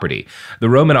property. The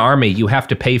Roman army, you have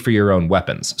to pay for your own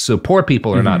weapons. So poor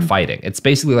people are not fighting. It's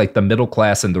basically the middle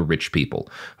class and the rich people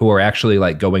who are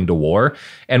actually going to war.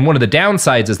 And one of the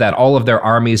downsides is that all of their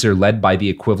armies are led by the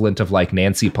equivalent of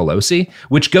Nancy Pelosi,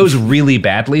 which goes really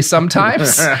badly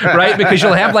sometimes, right? Because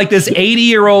you'll have this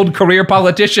 80-year-old career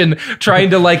politician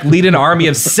trying to lead an army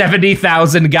of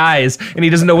 70,000 guys, and he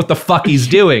doesn't know what the fuck he's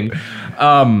doing.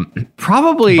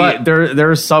 Probably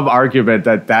there's some argument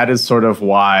that is sort of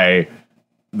why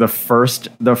the first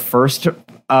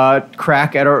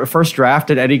crack at our first draft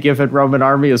at any given Roman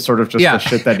army is sort of just the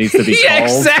shit that needs to be yeah,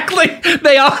 called. Exactly.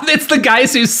 It's the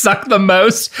guys who suck the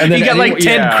most. And you got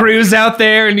Ted Cruz out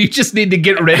there, and you just need to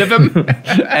get rid of him.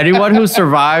 Anyone who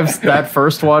survives that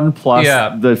first one plus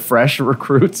the fresh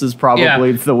recruits is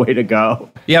probably the way to go.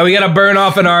 Yeah, we got to burn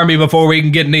off an army before we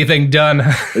can get anything done.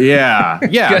 Yeah.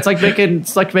 It's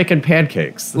like making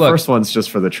pancakes. The first one's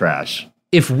just for the trash.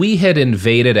 If we had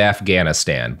invaded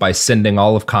Afghanistan by sending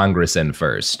all of Congress in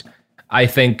first, I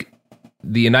think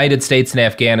the United States and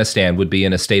Afghanistan would be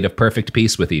in a state of perfect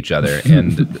peace with each other,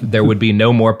 and there would be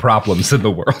no more problems in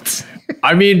the world.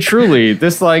 I mean, truly,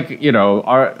 this that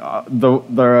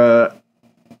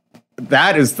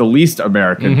is the least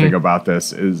American thing about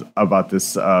this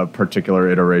particular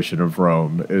iteration of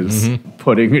Rome is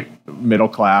putting middle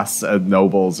class and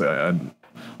nobles and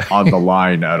on the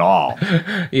line at all.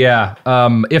 Yeah.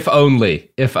 If only.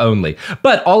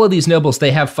 But all of these nobles, they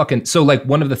have so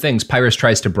one of the things, Pyrrhus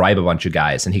tries to bribe a bunch of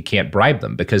guys and he can't bribe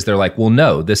them because they're well,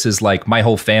 no, this is my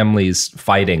whole family's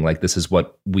fighting. This is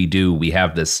what we do. We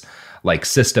have this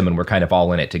system and we're kind of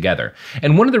all in it together.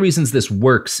 And one of the reasons this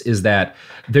works is that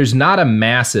there's not a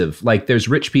massive, there's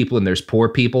rich people and there's poor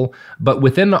people, but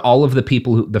within all of the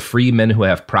people, the free men who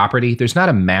have property, there's not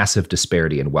a massive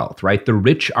disparity in wealth, right? The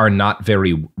rich are not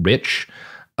very rich.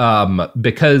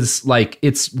 Because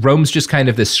Rome's just kind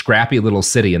of this scrappy little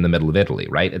city in the middle of Italy,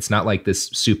 right? It's not this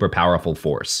super powerful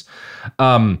force.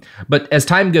 But as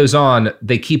time goes on,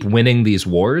 they keep winning these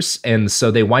wars. And so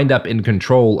they wind up in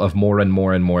control of more and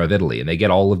more and more of Italy. And they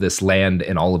get all of this land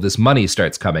and all of this money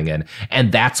starts coming in.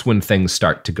 And that's when things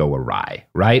start to go awry,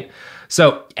 right?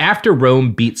 So after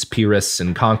Rome beats Pyrrhus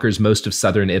and conquers most of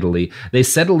southern Italy, they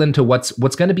settle into what's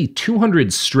going to be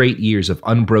 200 straight years of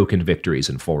unbroken victories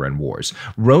in foreign wars.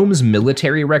 Rome's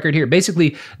military record here,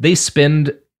 basically, they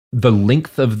spend the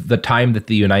length of the time that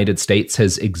the United States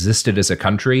has existed as a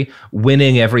country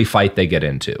winning every fight they get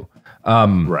into.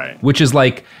 Right. Which is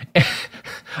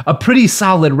a pretty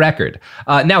solid record.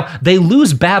 Now, they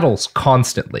lose battles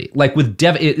constantly.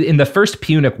 In the First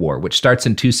Punic War, which starts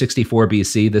in 264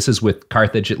 BC, this is with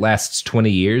Carthage, it lasts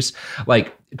 20 years.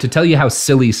 To tell you how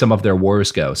silly some of their wars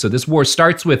go. So this war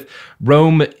starts with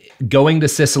Rome going to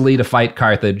Sicily to fight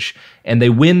Carthage, and they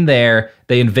win there.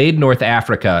 They invade North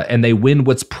Africa, and they win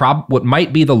what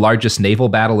might be the largest naval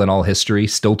battle in all history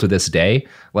still to this day.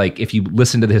 If you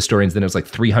listen to the historians, then it was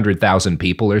 300,000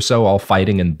 people or so all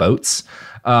fighting in boats.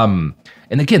 And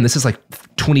again, this is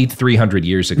 2,300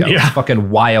 years ago. It's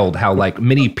fucking wild how like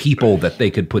many people that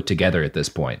they could put together at this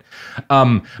point.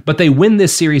 But they win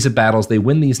this series of battles. They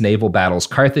win these naval battles.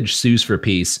 Carthage sues for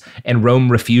peace, and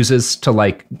Rome refuses to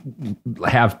like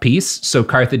have peace. So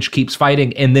Carthage keeps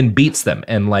fighting and then beats them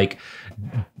and like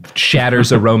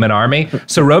shatters a Roman army.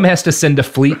 So Rome has to send a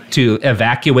fleet to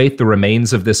evacuate the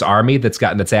remains of this army that's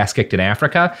gotten its ass kicked in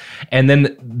Africa. And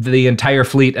then the entire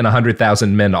fleet and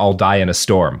 100,000 men all die in a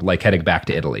storm, like heading back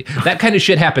to Italy. That kind of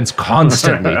shit happens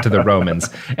constantly to the Romans,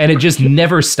 and it just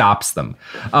never stops them.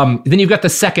 Then you've got the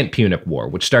Second Punic War,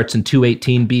 which starts in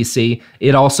 218 BC.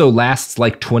 It also lasts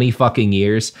like 20 fucking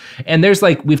years. And there's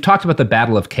like, we've talked about the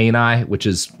Battle of Cannae, which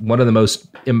is one of the most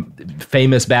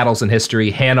famous battles in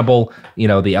history. Hannibal, you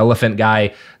know, the elephant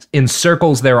guy,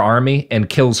 encircles their army and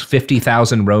kills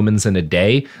 50,000 Romans in a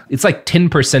day. It's like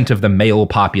 10% of the male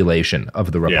population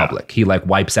of the Republic. Yeah. He like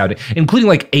wipes out, including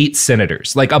like 8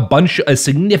 senators, like a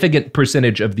significant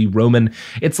percentage of the Roman.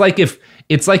 It's like if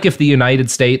the United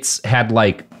States had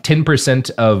like 10%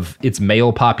 of its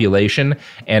male population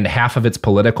and half of its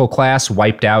political class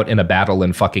wiped out in a battle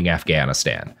in fucking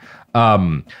Afghanistan.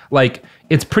 Like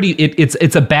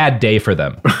it's a bad day for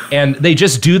them. And they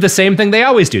just do the same thing they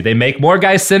always do. They make more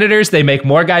guys senators, they make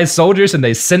more guys soldiers, and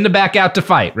they send them back out to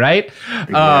fight, right?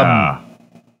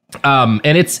 And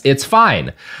it's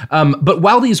fine. But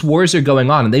while these wars are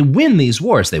going on, and they win these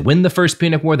wars, they win the First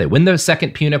Punic War, they win the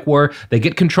Second Punic War, they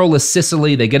get control of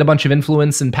Sicily, they get a bunch of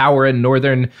influence and power in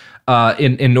northern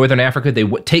Africa. They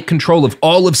take control of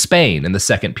all of Spain in the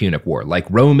Second Punic War. Like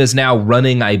Rome is now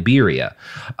running Iberia.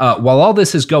 While all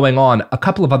this is going on, a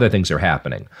couple of other things are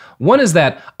happening. One is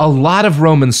that a lot of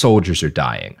Roman soldiers are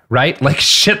dying, right? Like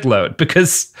shitload,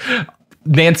 because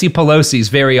Nancy Pelosi's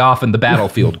very often the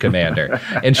battlefield commander,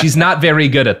 and she's not very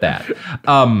good at that.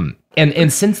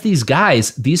 And since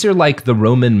these are like the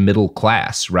Roman middle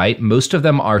class, right? Most of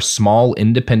them are small,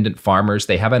 independent farmers.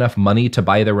 They have enough money to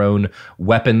buy their own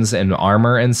weapons and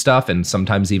armor and stuff, and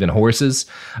sometimes even horses.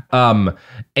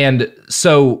 And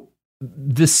so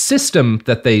the system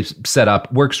that they set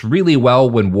up works really well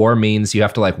when war means you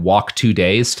have to like walk 2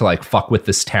 days to like fuck with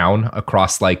this town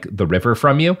across like the river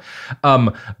from you.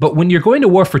 But when you're going to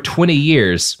war for 20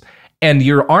 years and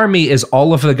your army is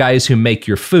all of the guys who make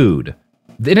your food,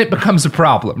 then it becomes a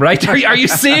problem, right? Are you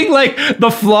seeing like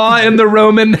the flaw in the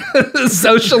Roman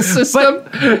social system?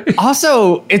 But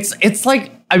also, it's like,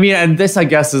 I mean, and this I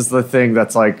guess is the thing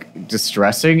that's like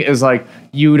distressing, is like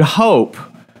you'd hope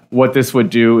what this would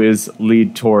do is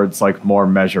lead towards like more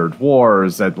measured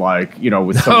wars and like, you know,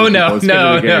 with some no.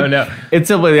 It's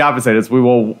simply the opposite. It's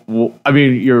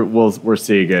we're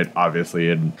seeing it obviously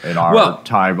in our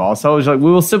time also. It's like we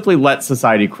will simply let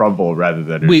society crumble rather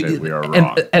than we are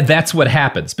wrong. And that's what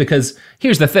happens, because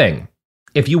here's the thing.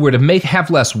 If you were to have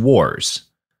less wars,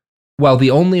 well,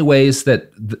 the only ways that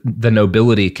the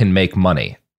nobility can make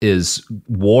money is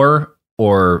war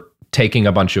or taking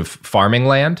a bunch of farming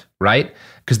land, right?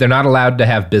 Because they're not allowed to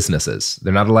have businesses.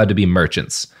 They're not allowed to be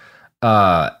merchants.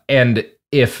 And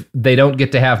if they don't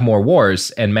get to have more wars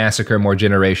and massacre more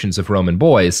generations of Roman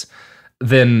boys,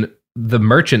 then the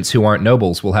merchants who aren't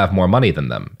nobles will have more money than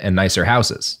them and nicer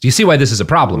houses. Do you see why this is a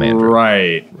problem, Andrew?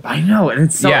 Right. I know. And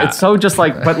it's so just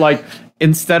like, but like,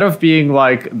 instead of being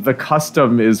like the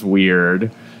custom is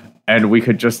weird and we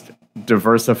could just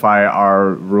diversify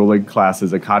our ruling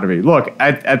class's economy. Look,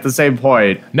 at the same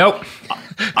point, nope.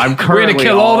 We're going to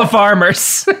kill all the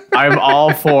farmers. I'm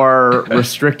all for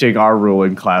restricting our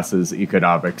ruling class's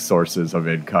economic sources of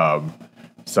income.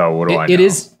 So what do I know? It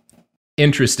is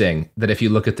interesting that if you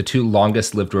look at the 2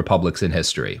 longest lived republics in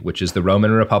history, which is the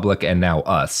Roman Republic and now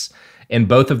us, in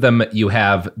both of them you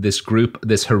have this group,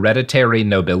 this hereditary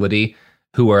nobility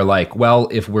who are like, well,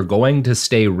 if we're going to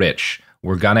stay rich,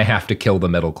 we're gonna have to kill the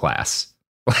middle class.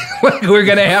 we're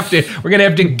gonna have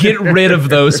to get rid of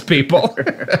those people.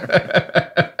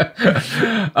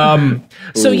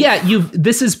 So yeah,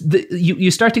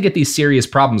 you start to get these serious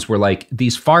problems where like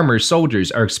these farmer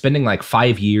soldiers are spending like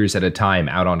 5 years at a time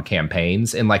out on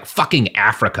campaigns in like fucking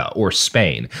Africa or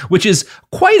Spain, which is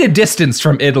quite a distance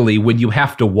from Italy when you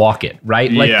have to walk it,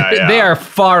 right? Like they are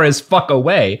far as fuck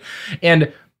away.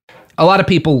 And a lot of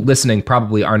people listening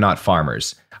probably are not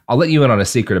farmers. I'll let you in on a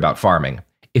secret about farming.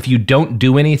 If you don't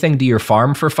do anything to your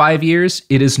farm for 5 years,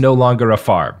 it is no longer a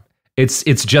farm.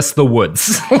 It's just the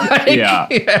woods. And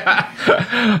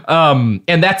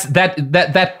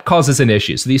that causes an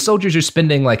issue. So these soldiers are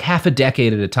spending like half a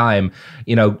decade at a time,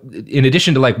 you know, in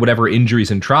addition to like whatever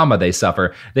injuries and trauma they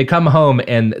suffer, they come home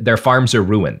and their farms are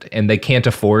ruined and they can't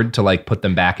afford to like put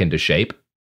them back into shape.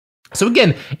 So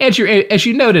again, as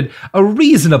you noted, a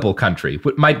reasonable country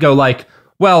might go like,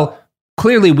 well,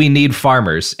 clearly we need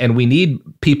farmers and we need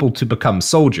people to become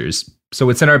soldiers. So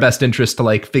it's in our best interest to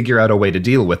like figure out a way to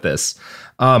deal with this.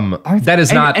 That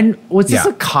is not. And was this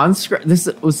a conscript?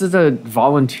 Was this a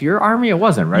volunteer army? It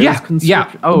wasn't, right?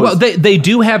 Yeah. Oh, well, they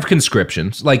do have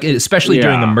conscriptions, like especially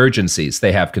during emergencies,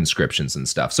 they have conscriptions and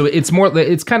stuff. So it's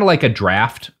kind of like a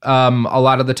draft a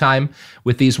lot of the time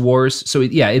with these wars. So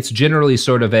it's generally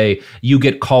sort of you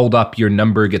get called up, your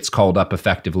number gets called up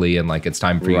effectively, and like it's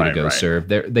time for you to go serve.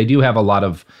 They do have a lot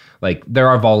of like there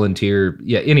are volunteer.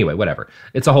 Yeah. Anyway, whatever.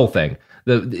 It's a whole thing.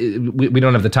 We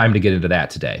don't have the time to get into that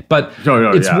today, but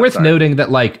it's worth noting that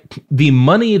like the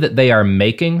money that they are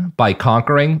making by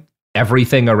conquering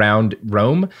everything around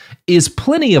Rome is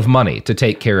plenty of money to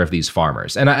take care of these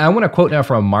farmers. And I want to quote now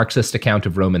from a Marxist account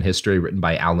of Roman history written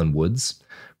by Alan Woods.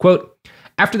 Quote,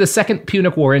 "After the Second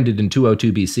Punic War ended in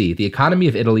 202 BC, the economy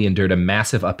of Italy endured a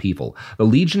massive upheaval. The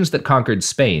legions that conquered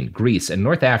Spain, Greece, and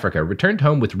North Africa returned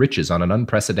home with riches on an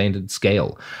unprecedented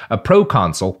scale. A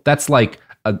proconsul, that's like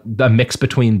a mix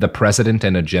between the president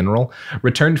and a general,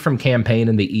 returned from campaign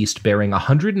in the East bearing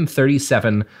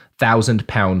 137,000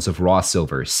 pounds of raw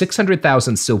silver,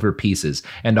 600,000 silver pieces,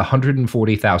 and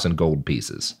 140,000 gold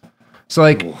pieces." So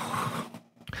like...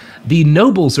 the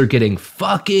nobles are getting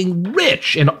fucking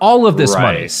rich, and all of this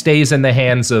money stays in the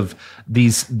hands of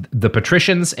the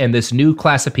patricians and this new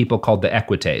class of people called the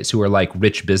equites, who are like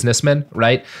rich businessmen,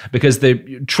 right? Because the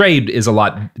trade is a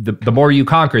lot, the more you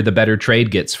conquer, the better trade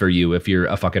gets for you if you're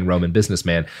a fucking Roman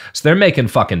businessman. So they're making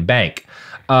fucking bank.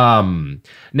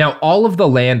 Now, all of the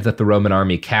land that the Roman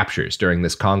army captures during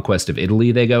this conquest of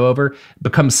Italy they go over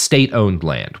becomes state-owned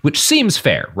land, which seems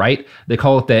fair, right? They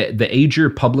call it the Ager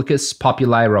Publicus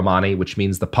Populi Romani, which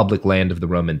means the public land of the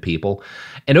Roman people.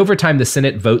 And over time, the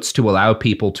Senate votes to allow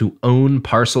people to own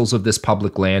parcels of this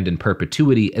public land in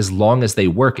perpetuity as long as they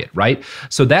work it, right?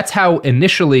 So that's how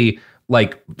initially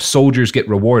like soldiers get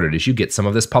rewarded, is you get some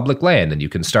of this public land and you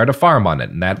can start a farm on it,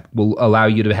 and that will allow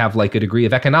you to have like a degree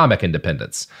of economic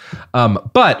independence.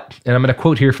 But, and I'm going to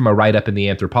quote here from a write-up in the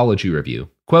Anthropology Review,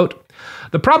 quote,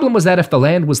 "The problem was that if the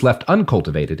land was left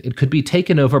uncultivated, it could be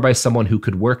taken over by someone who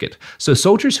could work it. So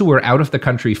soldiers who were out of the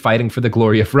country fighting for the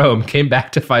glory of Rome came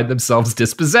back to find themselves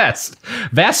dispossessed.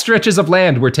 Vast stretches of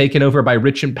land were taken over by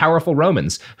rich and powerful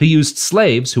Romans who used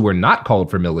slaves who were not called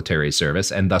for military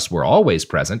service and thus were always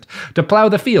present to plow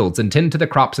the fields and tend to the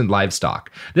crops and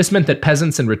livestock. This meant that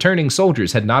peasants and returning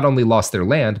soldiers had not only lost their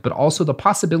land, but also the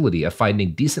possibility of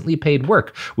finding decently paid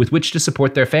work with which to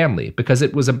support their family, because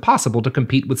it was impossible to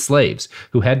compete with slaves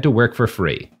who had to work for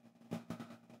free."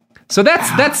 So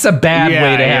that's a bad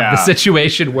way to have the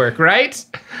situation work, right?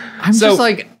 I'm just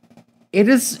like, it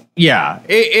is,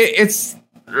 it's,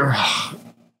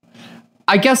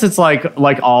 I guess it's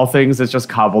like all things, it's just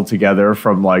cobbled together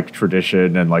from like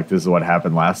tradition and like this is what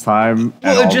happened last time.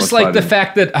 Well, just like the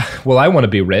fact that, well, I want to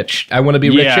be rich. I want to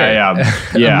be richer.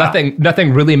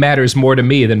 Nothing really matters more to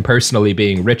me than personally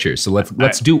being richer. So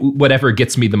let's do whatever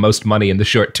gets me the most money in the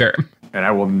short term. And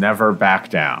I will never back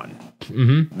down.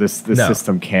 Mm-hmm. This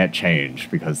system can't change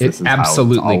because this is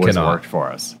absolutely how it's always worked for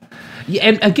us. Yeah,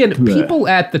 and again, people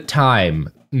at the time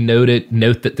note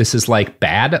that this is like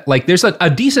bad. Like there's a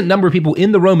decent number of people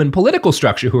in the Roman political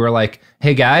structure who are like,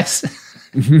 hey guys,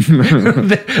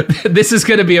 this is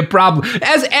going to be a problem,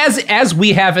 as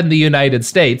we have in the United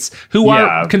States, who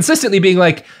are consistently being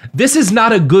like, this is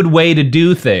not a good way to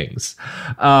do things.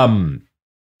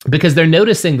 Because they're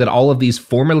noticing that all of these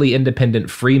formerly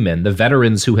independent freemen, the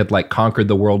veterans who had like conquered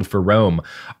the world for Rome,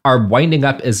 are winding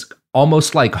up as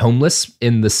almost like homeless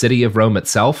in the city of Rome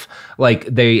itself. Like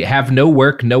they have no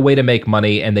work, no way to make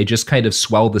money, and they just kind of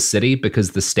swell the city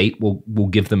because the state will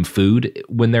give them food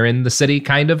when they're in the city,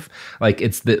 kind of. Like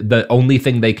it's the only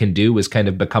thing they can do is kind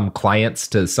of become clients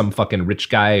to some fucking rich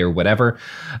guy or whatever.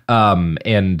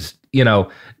 And you know,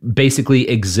 basically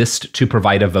exist to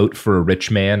provide a vote for a rich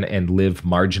man and live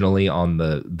marginally on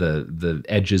the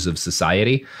edges of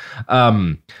society.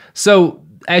 So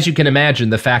as you can imagine,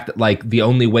 the fact that like the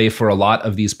only way for a lot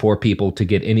of these poor people to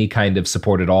get any kind of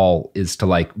support at all is to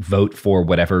like vote for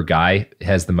whatever guy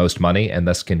has the most money and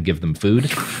thus can give them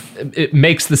food, it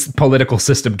makes this political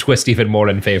system twist even more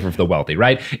in favor of the wealthy,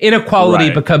 right? Inequality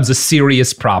becomes a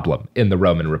serious problem in the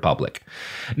Roman Republic.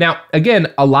 Now, again,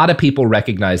 a lot of people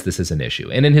recognize this as an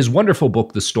issue. And in his wonderful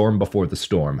book, The Storm Before the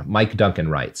Storm, Mike Duncan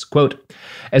writes, quote,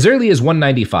 "As early as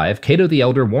 195, Cato the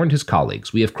Elder warned his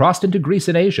colleagues, 'We have crossed into Greece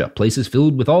and Asia, places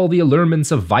filled with all the allurements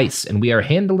of vice, and we are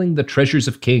handling the treasures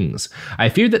of kings. I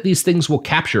fear that these things will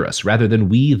capture us rather than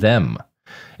we them.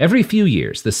 Every few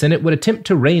years, the Senate would attempt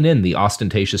to rein in the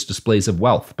ostentatious displays of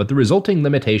wealth, but the resulting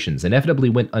limitations inevitably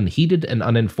went unheeded and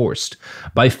unenforced.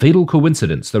 By fatal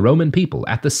coincidence, the Roman people,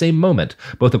 at the same moment,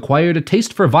 both acquired a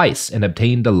taste for vice and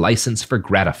obtained a license for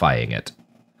gratifying it.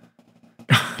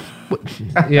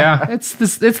 Yeah, it's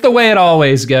the way it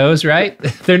always goes, right?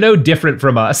 They're no different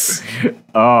from us.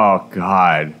 Oh,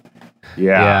 God.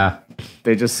 Yeah.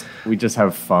 We just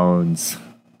have phones.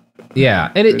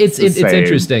 Yeah, and it's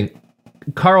interesting.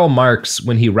 Karl Marx,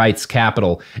 when he writes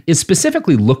Capital, is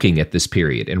specifically looking at this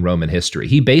period in Roman history.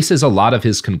 He bases a lot of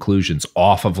his conclusions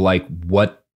off of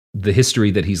what the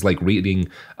history that he's reading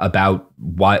about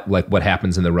what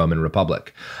happens in the Roman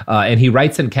Republic. And he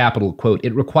writes in Capital, quote,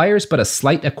 "It requires but a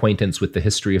slight acquaintance with the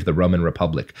history of the Roman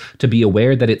Republic to be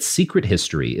aware that its secret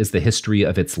history is the history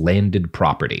of its landed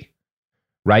property."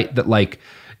 Right? That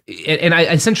and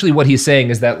essentially what he's saying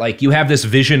is that you have this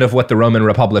vision of what the Roman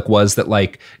Republic was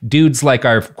that dudes like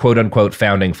our quote unquote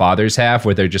founding fathers have,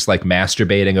 where they're just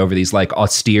masturbating over these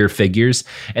austere figures.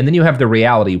 And then you have the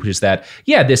reality, which is that,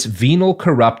 this venal,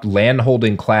 corrupt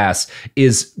landholding class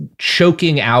is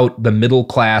choking out the middle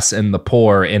class and the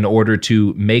poor in order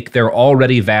to make their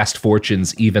already vast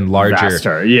fortunes even larger.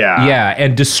 Vaster, yeah. Yeah,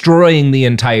 and destroying the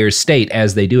entire state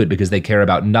as they do it because they care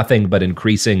about nothing but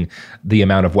increasing the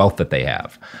amount of wealth that they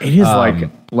have. It is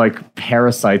like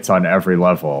parasites on every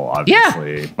level,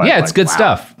 obviously. Yeah, but it's good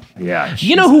stuff. Yeah. Jesus.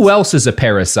 You know who else is a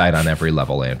parasite on every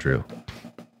level, Andrew?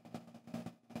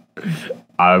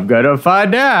 I'm gonna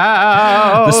find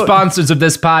out. The sponsors of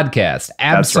this podcast,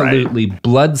 absolutely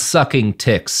blood-sucking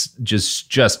ticks, just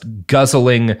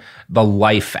guzzling the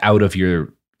life out of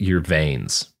your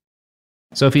veins.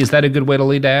 Sophie, is that a good way to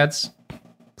lead ads?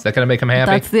 Is that going to make them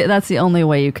happy? That's the only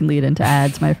way you can lead into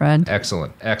ads, my friend.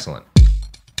 Excellent.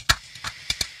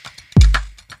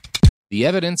 The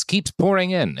evidence keeps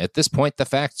pouring in. At this point, the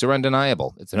facts are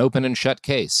undeniable. It's an open and shut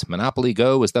case. Monopoly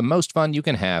Go is the most fun you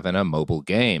can have in a mobile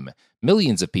game.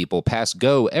 Millions of people pass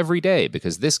Go every day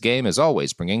because this game is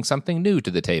always bringing something new to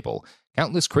the table.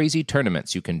 Countless crazy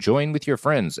tournaments you can join with your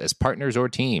friends as partners or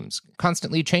teams.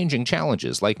 Constantly changing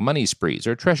challenges like money sprees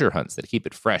or treasure hunts that keep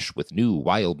it fresh with new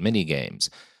wild mini-games.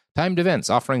 Timed events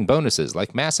offering bonuses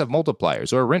like massive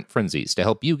multipliers or rent frenzies to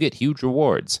help you get huge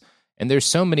rewards. And there's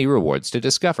so many rewards to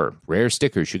discover. Rare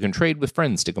stickers you can trade with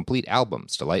friends to complete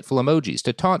albums, delightful emojis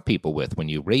to taunt people with when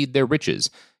you raid their riches,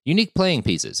 unique playing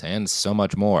pieces, and so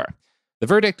much more. The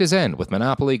verdict is in with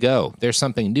Monopoly Go. There's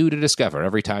something new to discover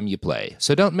every time you play.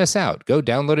 So don't miss out. Go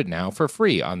download it now for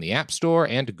free on the App Store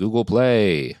and Google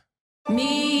Play.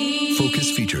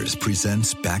 Focus Features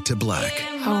presents Back to Black.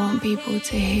 I want people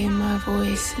to hear my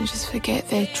voice and just forget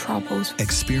their troubles.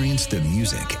 Experience the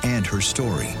music and her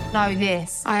story. Know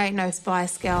this, I ain't no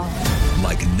Spice Girl.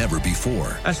 Like never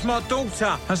before. That's my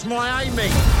daughter. That's my Amy.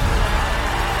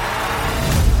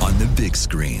 On the big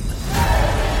screen.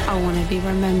 I want to be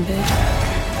remembered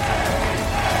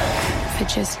for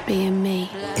just being me.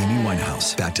 Amy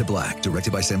Winehouse, Back to Black,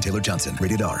 directed by Sam Taylor Johnson.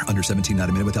 Rated R, under 17, not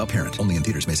a minute without parent. Only in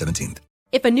theaters May 17th.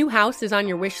 If a new house is on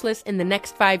your wish list in the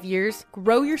next 5 years,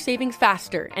 grow your savings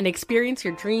faster and experience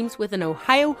your dreams with an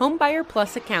Ohio Homebuyer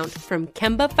Plus account from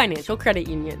Kemba Financial Credit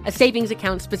Union. A savings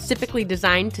account specifically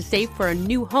designed to save for a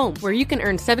new home where you can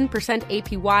earn 7%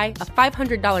 APY,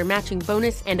 a $500 matching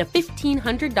bonus, and a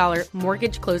 $1,500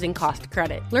 mortgage closing cost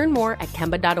credit. Learn more at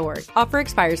Kemba.org. Offer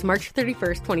expires March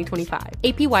 31st, 2025.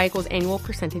 APY equals annual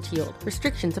percentage yield.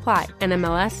 Restrictions apply.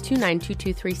 NMLS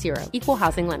 292230. Equal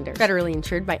housing lender. Federally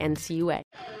insured by NCUA.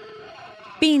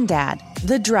 Bean Dad,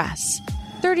 The Dress,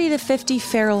 30 to 50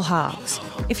 Feral Hogs.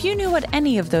 If you knew what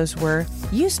any of those were,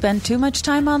 you spend too much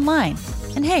time online.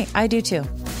 And hey, I do too.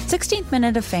 16th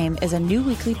Minute of Fame is a new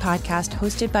weekly podcast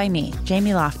hosted by me,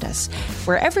 Jamie Loftus,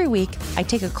 where every week I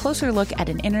take a closer look at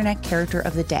an internet character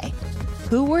of the day.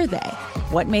 Who were they?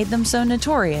 What made them so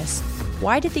notorious?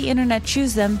 Why did the internet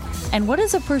choose them? And what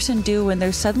does a person do when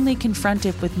they're suddenly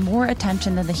confronted with more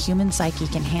attention than the human psyche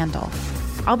can handle?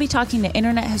 I'll be talking to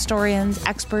internet historians,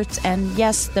 experts, and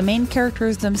yes, the main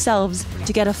characters themselves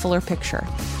to get a fuller picture.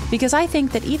 Because I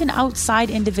think that even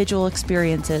outside individual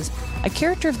experiences, a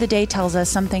character of the day tells us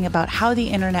something about how the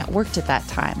internet worked at that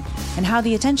time, and how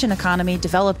the attention economy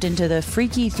developed into the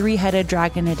freaky three-headed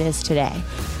dragon it is today.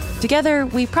 Together,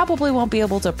 we probably won't be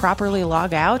able to properly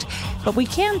log out, but we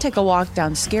can take a walk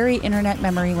down scary internet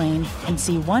memory lane and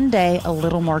see one day a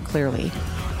little more clearly.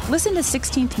 Listen to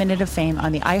 16th Minute of Fame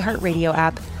on the iHeartRadio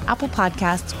app, Apple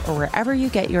Podcasts, or wherever you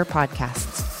get your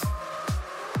podcasts.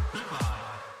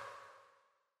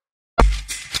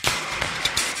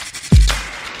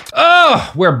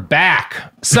 Oh, we're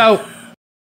back. So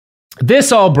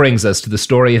This all brings us to the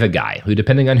story of a guy who,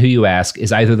 depending on who you ask,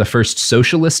 is either the first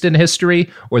socialist in history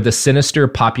or the sinister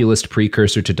populist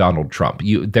precursor to Donald Trump.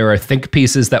 There are think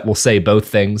pieces that will say both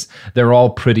things. They're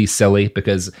all pretty silly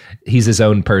because he's his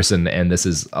own person, and this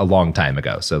is a long time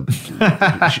ago. So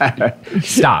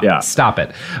stop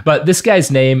it. But this guy's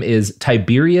name is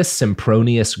Tiberius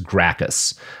Sempronius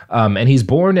Gracchus. And he's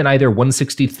born in either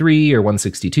 163 or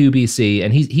 162 BC,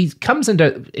 and he comes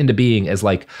into being as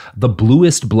like the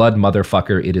bluest blood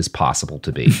motherfucker it is possible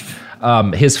to be.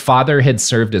 His father had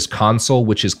served as consul,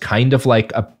 which is kind of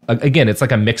like again, it's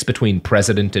like a mix between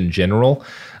president and general.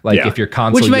 Like if you're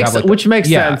consul, which makes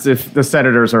sense if the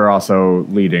senators are also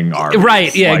leading armies.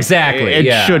 Right? Yeah, exactly.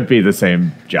 It should be the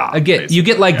same job. Again, you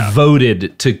get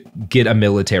voted to get a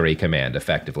military command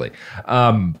effectively.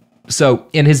 And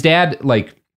his dad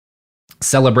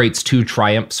celebrates 2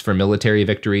 triumphs for military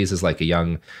victories as like a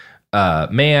young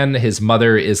man. His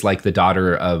mother is like the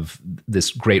daughter of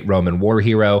this great Roman war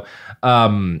hero.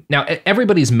 Now,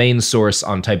 everybody's main source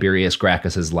on Tiberius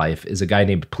Gracchus's life is a guy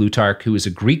named Plutarch, who is a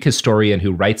Greek historian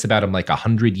who writes about him like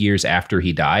 100 years after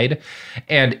he died.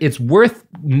 And it's worth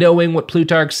knowing what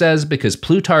Plutarch says because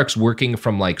Plutarch's working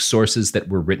from like sources that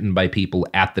were written by people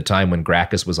at the time when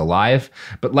Gracchus was alive.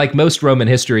 But like most Roman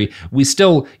history, you're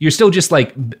still just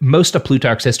like, most of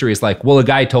Plutarch's history is like, well, a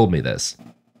guy told me this.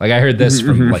 Like I heard this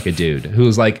from like a dude who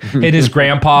was like, and his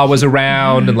grandpa was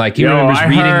around and like he remembers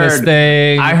reading this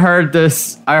thing. I heard a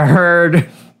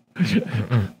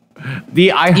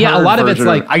lot of it's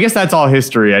like, I guess that's all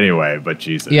history anyway, but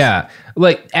Jesus. Yeah.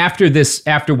 Like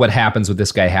after what happens with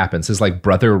this guy happens, his like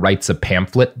brother writes a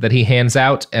pamphlet that he hands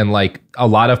out, and like a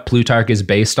lot of Plutarch is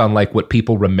based on like what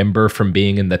people remember from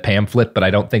being in the pamphlet, but I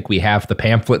don't think we have the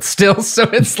pamphlet still. So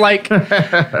it's like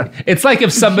it's like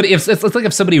if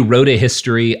somebody wrote a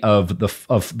history of the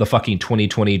fucking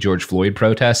 2020 George Floyd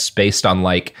protests based on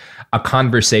like a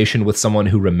conversation with someone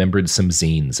who remembered some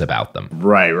zines about them.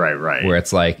 Right. Where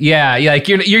it's like, like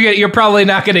you're probably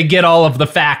not going to get all of the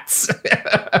facts.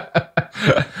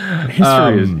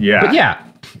 History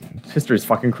history is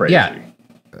fucking crazy.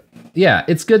 Yeah,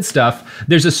 it's good stuff.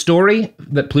 There's a story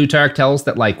that Plutarch tells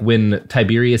that like when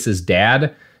Tiberius's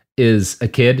dad is a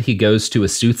kid, he goes to a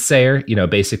soothsayer,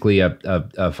 basically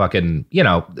a fucking,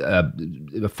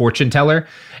 a fortune teller,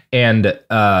 and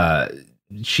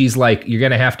she's like, you're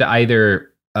gonna have to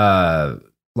either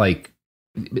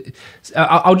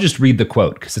I'll just read the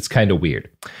quote because it's kind of weird.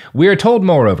 We are told,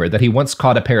 moreover, that he once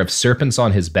caught a pair of serpents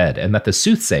on his bed, and that the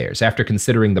soothsayers, after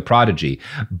considering the prodigy,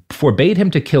 forbade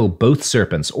him to kill both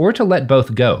serpents or to let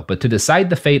both go, but to decide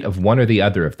the fate of one or the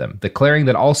other of them, declaring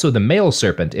that also the male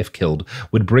serpent, if killed,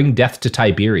 would bring death to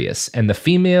Tiberius, and the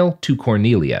female to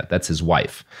Cornelia, that's his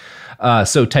wife.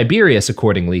 So Tiberius,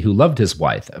 accordingly, who loved his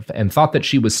wife and thought that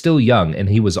she was still young and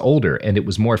he was older and it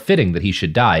was more fitting that he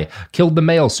should die, killed the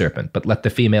male serpent, but let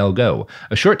the female go.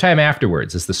 A short time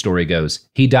afterwards, as the story goes,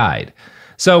 he died.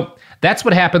 So that's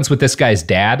what happens with this guy's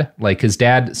dad. Like his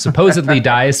dad supposedly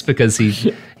dies because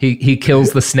he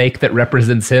kills the snake that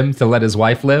represents him to let his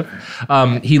wife live.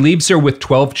 He leaves her with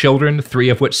 12 children, 3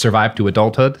 of which survive to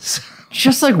adulthood.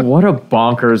 Just like what a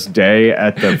bonkers day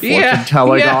at the fortune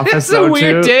telling office. It's a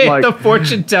weird day at the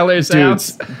fortune teller's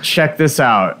house. Check this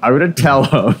out. I'm gonna tell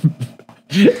him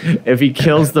if he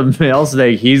kills the male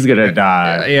snake, he's gonna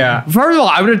die. Yeah. First of all,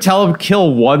 I'm gonna tell him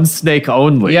kill one snake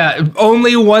only. Yeah,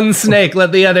 only one snake.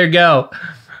 Let the other go.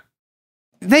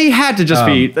 They had to just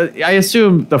be. I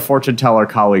assume the fortune teller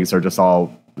colleagues are just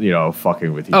all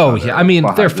fucking with each other. Oh, yeah. I mean,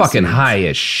 they're fucking high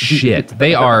as shit.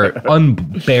 They are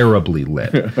unbearably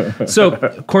lit. So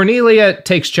Cornelia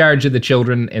takes charge of the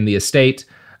children and the estate.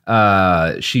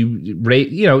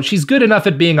 She's good enough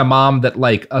at being a mom that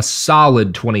like a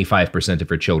solid 25% of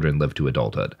her children live to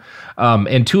adulthood.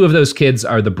 And 2 of those kids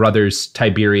are the brothers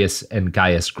Tiberius and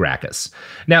Gaius Gracchus.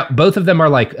 Now, both of them are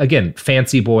like, again,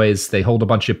 fancy boys. They hold a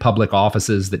bunch of public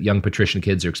offices that young patrician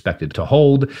kids are expected to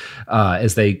hold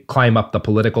as they climb up the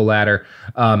political ladder.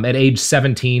 At age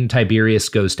 17, Tiberius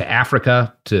goes to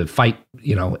Africa to fight,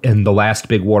 in the last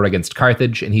big war against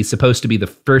Carthage. And he's supposed to be the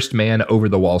first man over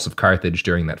the walls of Carthage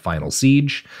during that final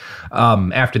siege.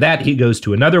 After that, he goes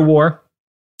to another war.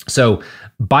 So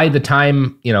by the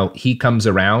time, he comes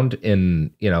around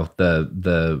in,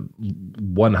 the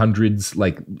 100s,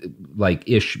 like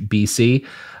ish BC,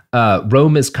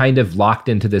 Rome is kind of locked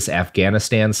into this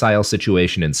Afghanistan style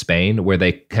situation in Spain where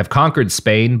they have conquered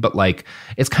Spain, but like,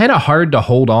 it's kind of hard to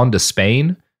hold on to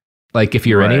Spain Like, if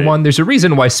you're anyone, there's a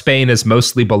reason why Spain has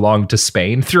mostly belonged to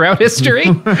Spain throughout history.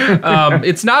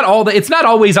 It's not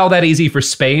always all that easy for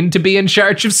Spain to be in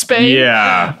charge of Spain.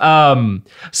 Yeah.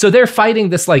 So they're fighting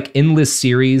this like endless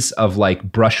series of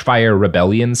like brushfire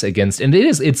rebellions against, and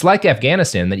it's like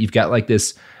Afghanistan, that you've got like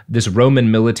this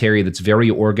Roman military that's very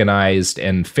organized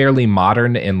and fairly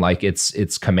modern in like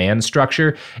its command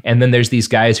structure. And then there's these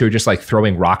guys who are just like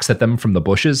throwing rocks at them from the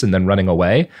bushes and then running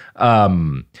away.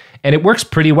 And it works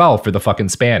pretty well for the fucking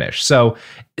Spanish. So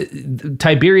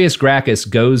Tiberius Gracchus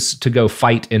goes to go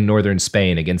fight in northern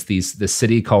Spain against this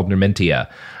city called Numantia.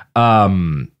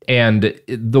 And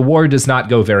the war does not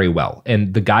go very well.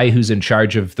 And the guy who's in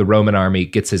charge of the Roman army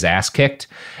gets his ass kicked.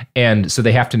 And so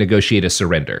they have to negotiate a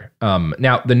surrender.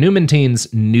 Now, the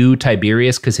Numantines knew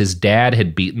Tiberius because his dad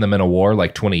had beaten them in a war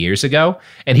like 20 years ago.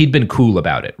 And he'd been cool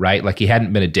about it, right? Like, he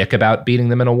hadn't been a dick about beating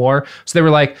them in a war. So they were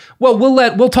like, well,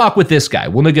 we'll talk with this guy.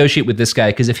 We'll negotiate with this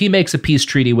guy, because if he makes a peace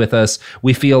treaty with us,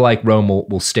 we feel like Rome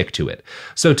will stick to it.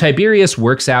 So Tiberius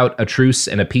works out a truce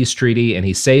and a peace treaty, and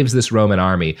he saves this Roman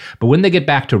army. But when they get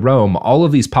back to Rome, all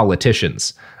of these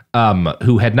politicians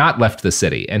who had not left the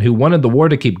city and who wanted the war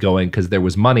to keep going because there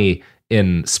was money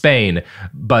in Spain,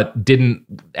 but didn't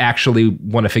actually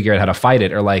want to figure out how to fight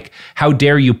it, are like, how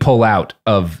dare you pull out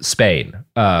of Spain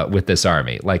with this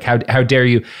army? Like, how dare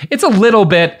you? It's a little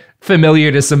bit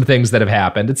familiar to some things that have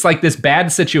happened. It's like this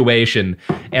bad situation,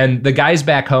 and the guys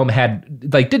back home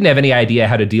didn't have any idea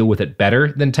how to deal with it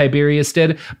better than Tiberius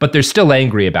did, but they're still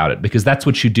angry about it because that's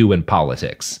what you do in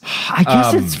politics. I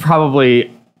guess it's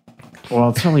probably,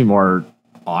 it's certainly more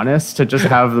honest to just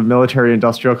have the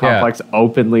military-industrial complex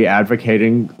openly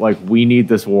advocating, like, we need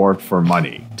this war for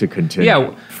money to continue.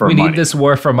 Yeah, we need this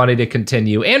war for money to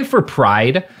continue, and for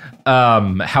pride.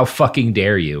 How fucking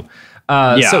dare you?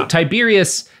 So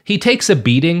Tiberius, he takes a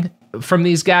beating from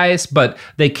these guys, but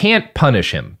they can't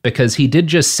punish him because he did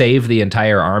just save the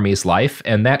entire army's life,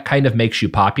 and that kind of makes you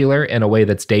popular in a way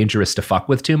that's dangerous to fuck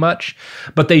with too much.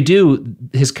 But they do,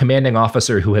 his commanding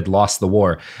officer who had lost the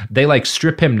war, they like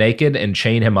strip him naked and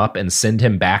chain him up and send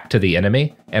him back to the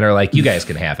enemy and are like, you guys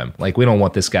can have him. Like, we don't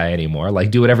want this guy anymore.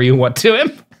 Like, do whatever you want to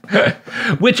him.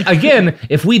 Which, again,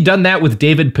 if we'd done that with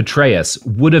David Petraeus,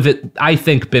 would have, I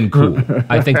think, been cool.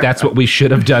 I think that's what we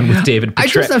should have done with David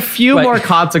Petraeus. Just a few more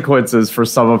consequences for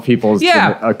some of people's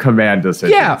command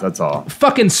decisions. Yeah, that's all.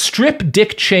 Fucking strip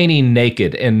Dick Cheney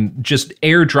naked and just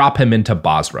airdrop him into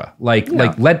Basra. Let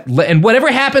and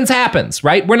whatever happens,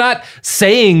 right? We're not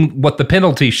saying what the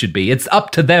penalty should be. It's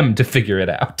up to them to figure it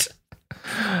out.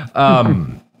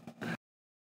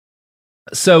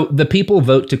 So the people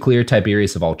vote to clear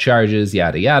Tiberius of all charges,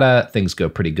 yada, yada. Things go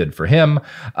pretty good for him.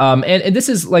 And this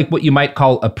is like what you might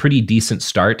call a pretty decent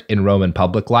start in Roman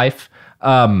public life.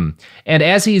 And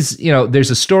as he's,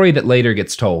 there's a story that later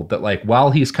gets told that, like,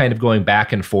 while he's kind of going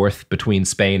back and forth between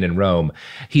Spain and Rome,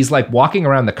 he's like walking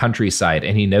around the countryside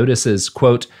and he notices,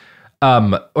 quote,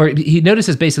 he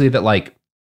notices basically that, like,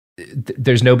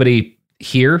 there's nobody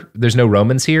here. There's no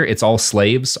Romans here. It's all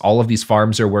slaves. All of these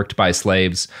farms are worked by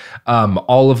slaves.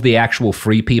 All of the actual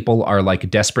free people are like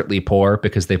desperately poor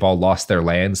because they've all lost their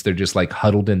lands. They're just like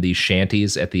huddled in these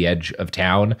shanties at the edge of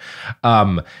town.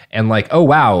 And like, oh,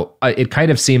 wow, it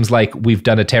kind of seems like we've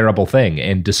done a terrible thing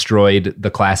and destroyed the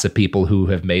class of people who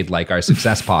have made like our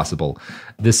success possible.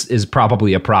 This is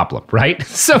probably a problem, right?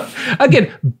 So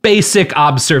again, basic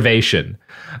observation.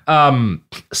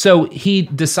 So he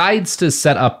decides to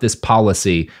set up this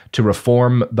policy to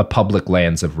reform the public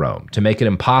lands of Rome, to make it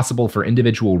impossible for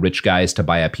individual rich guys to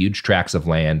buy up huge tracts of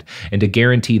land, and to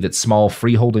guarantee that small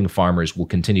freeholding farmers will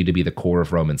continue to be the core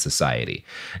of Roman society.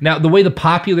 Now, the way the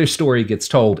popular story gets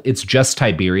told, it's just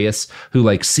Tiberius who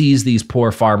like sees these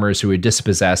poor farmers who are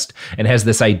dispossessed and has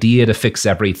this idea to fix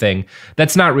everything.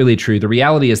 That's not really true. The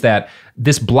reality is that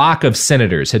this block of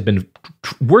senators had been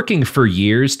working for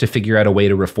years to figure out a way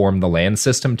to reform the land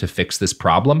system to fix this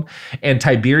problem. And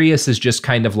Tiberius is just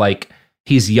kind of like,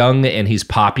 he's young and he's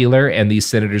popular, and these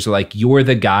senators are like, you're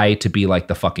the guy to be like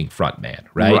the fucking front man,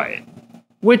 right? Right.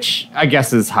 Which I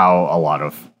guess is how a lot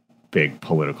of big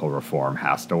political reform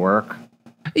has to work.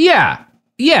 Yeah.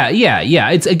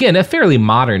 It's, again, a fairly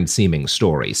modern seeming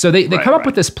story. So they come up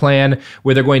with this plan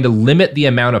where they're going to limit the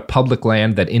amount of public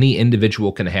land that any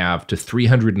individual can have to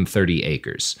 330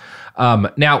 acres.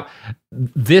 Now,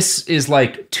 this is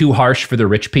like too harsh for the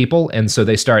rich people, and so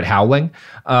they start howling.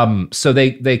 So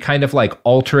they kind of like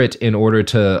alter it in order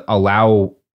to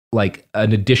allow like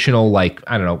an additional, like,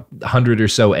 I don't know, 100 or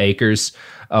so acres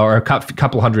or a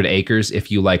couple hundred acres if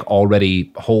you like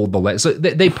already hold the land. So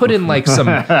they put in like some,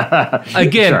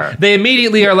 again, sure. They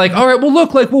immediately are like, all right, well,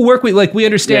 look, like we'll work with, like, we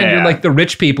understand you're like the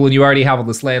rich people and you already have all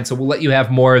this land. So we'll let you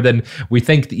have more than we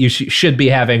think that you should be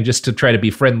having just to try to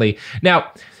be friendly.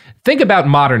 Now, think about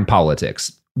modern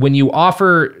politics. When you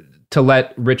offer to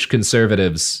let rich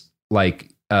conservatives like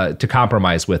to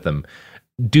compromise with them,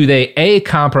 do they A,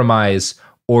 compromise,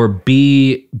 or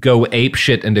B, go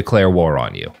apeshit and declare war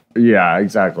on you? Yeah,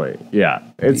 exactly. Yeah.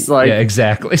 It's like... Yeah,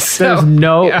 exactly. So, there's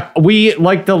no... We,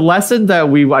 like, the lesson that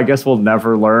we, I guess, will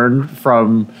never learn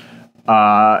from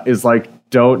is, like,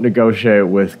 don't negotiate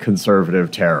with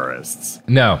conservative terrorists.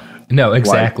 No,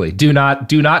 exactly. Like,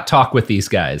 do not talk with these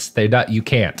guys. You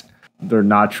can't. They're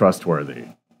not trustworthy.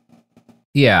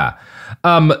 Yeah.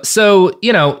 So,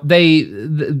 you know,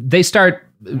 they start...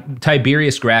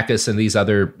 Tiberius Gracchus and these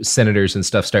other senators and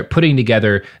stuff start putting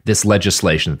together this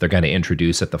legislation that they're going to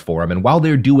introduce at the forum. And while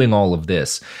they're doing all of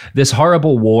this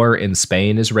horrible war in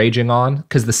Spain is raging on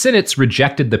because the Senate's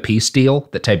rejected the peace deal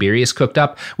that Tiberius cooked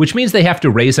up, which means they have to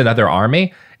raise another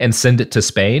army and send it to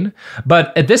Spain.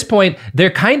 But at this point, they're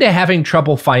kind of having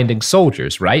trouble finding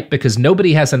soldiers, right? Because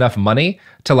nobody has enough money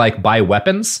to like buy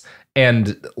weapons.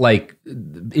 And like,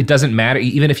 it doesn't matter.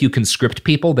 Even if you conscript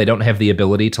people, they don't have the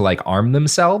ability to like arm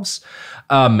themselves.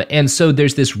 And so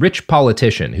there's this rich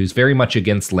politician who's very much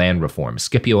against land reform,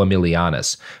 Scipio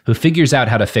Aemilianus, who figures out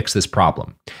how to fix this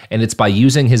problem. And it's by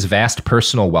using his vast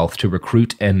personal wealth to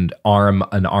recruit and arm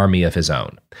an army of his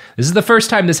own. This is the first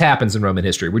time this happens in Roman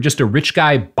history, where just a rich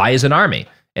guy buys an army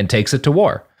and takes it to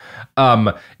war.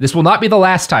 This will not be the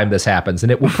last time this happens,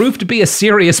 and it will prove to be a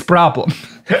serious problem.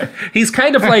 He's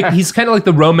kind of like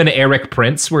the Roman Eric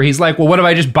Prince, where he's like, well, what if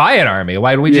I just buy an army?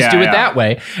 Why don't we just do it that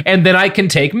way? And then I can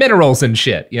take minerals and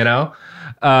shit, you know?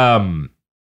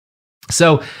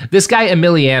 So this guy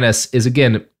Aemilianus is,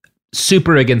 again,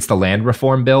 super against the land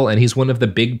reform bill, and he's one of the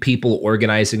big people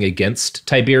organizing against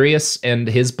Tiberius and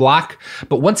his bloc.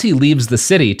 But once he leaves the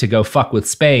city to go fuck with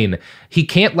Spain, he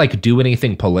can't like do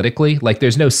anything politically. Like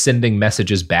there's no sending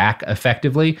messages back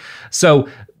effectively. So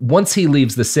once he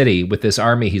leaves the city with this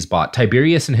army he's bought,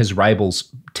 Tiberius and his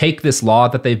rivals take this law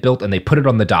that they've built and they put it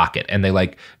on the docket, and they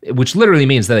like, which literally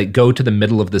means that they go to the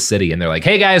middle of the city and they're like,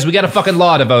 hey guys, we got a fucking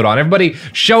law to vote on. Everybody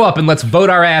show up and let's vote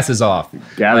our asses off.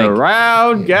 Gather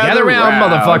around,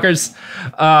 motherfuckers.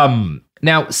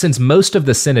 Now, since most of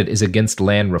the Senate is against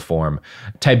land reform,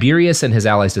 Tiberius and his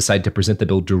allies decide to present the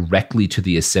bill directly to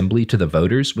the assembly, to the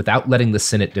voters, without letting the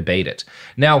Senate debate it.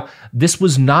 Now, this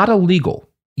was not illegal.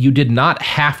 You did not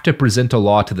have to present a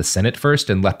law to the Senate first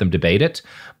and let them debate it.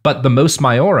 But the Mos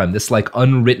Maiorum, this like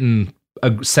unwritten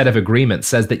set of agreements,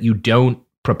 says that you don't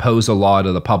propose a law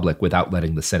to the public without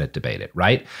letting the Senate debate it,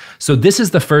 right? So this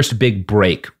is the first big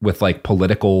break with like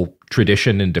political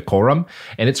tradition and decorum,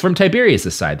 and it's from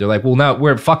Tiberius' side. They're like, well,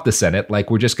 no, fuck the Senate. Like,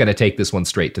 we're just going to take this one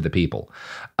straight to the people.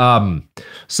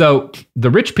 So the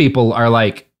rich people are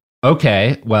like,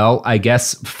 okay, well, I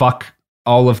guess fuck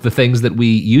all of the things that we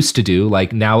used to do.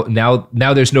 Like now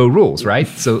there's no rules, right?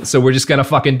 So we're just gonna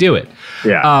fucking do it.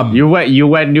 Yeah. You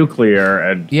went nuclear,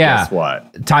 and guess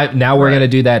what? Now we're gonna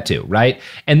do that too, right?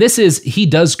 And he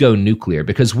does go nuclear,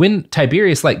 because when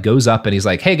Tiberius like goes up and he's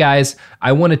like, hey guys,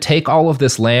 I want to take all of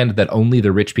this land that only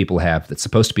the rich people have, that's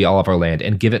supposed to be all of our land,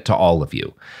 and give it to all of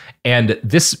you. And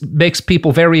this makes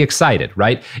people very excited,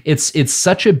 right? It's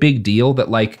such a big deal that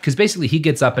like, because basically he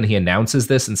gets up and he announces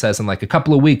this and says in like a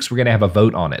couple of weeks, we're going to have a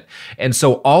vote on it. And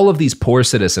so all of these poor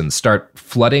citizens start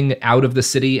flooding out of the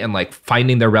city and like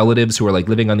finding their relatives who are like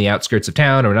living on the outskirts of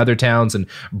town or in other towns and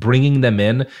bringing them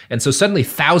in. And so suddenly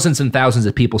thousands and thousands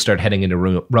of people start heading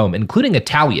into Rome, including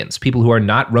Italians, people who are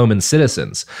not Roman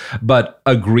citizens, but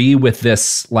agree with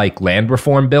this like land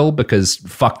reform bill because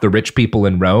fuck the rich people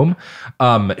in Rome,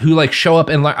 who like show up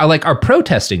and are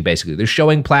protesting. Basically, they're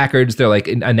showing placards, they're like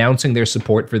announcing their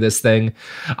support for this thing.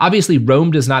 Obviously, Rome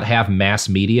does not have mass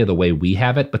media the way we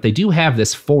have it, but they do have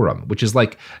this forum, which is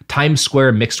like Times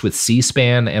Square mixed with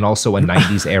C-SPAN and also a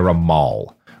 90s era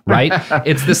mall. Right?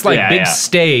 It's this like big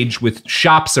stage with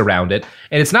shops around it.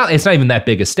 And it's not even that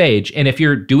big a stage. And if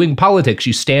you're doing politics,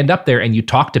 you stand up there and you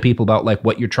talk to people about like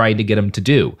what you're trying to get them to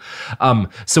do.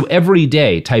 So every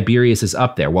day Tiberius is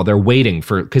up there while they're waiting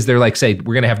because they're like, say,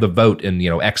 we're going to have the vote in,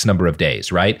 X number of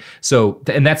days. Right. So,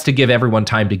 and that's to give everyone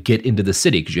time to get into the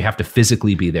city, because you have to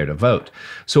physically be there to vote.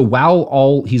 So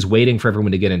while he's waiting for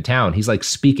everyone to get in town, he's like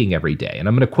speaking every day. And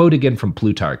I'm going to quote again from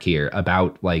Plutarch here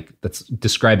about like, that's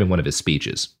describing one of his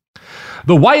speeches.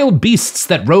 The wild beasts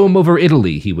that roam over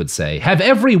Italy, he would say, have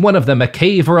every one of them a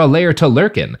cave or a lair to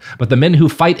lurk in, but the men who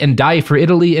fight and die for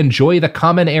Italy enjoy the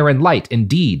common air and light,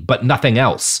 indeed, but nothing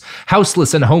else.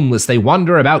 Houseless and homeless, they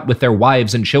wander about with their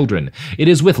wives and children. It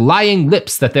is with lying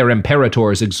lips that their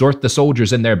imperators exhort the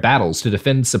soldiers in their battles to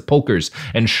defend sepulchres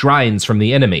and shrines from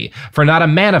the enemy, for not a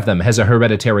man of them has a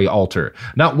hereditary altar,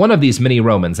 not one of these many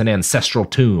Romans an ancestral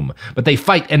tomb, but they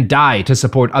fight and die to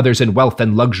support others in wealth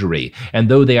and luxury, and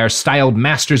though they are styled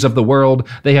masters of the world,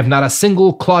 they have not a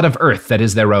single clod of earth that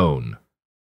is their own.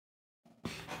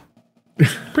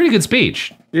 Pretty good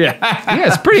speech. Yeah. Yeah,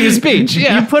 it's pretty good speech.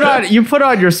 Yeah. You put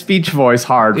on your speech voice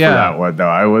hard for that one though.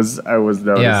 I was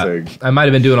noticing. Yeah. I might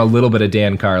have been doing a little bit of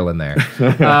Dan Carlin there.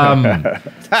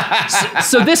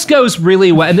 So this goes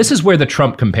really well, and this is where the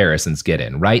Trump comparisons get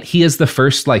in, right? He is the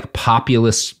first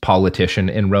populist politician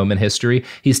in Roman history.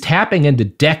 He's tapping into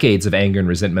decades of anger and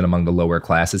resentment among the lower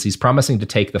classes. He's promising to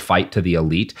take the fight to the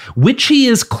elite, which he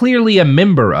is clearly a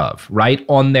member of, right,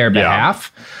 on their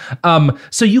behalf.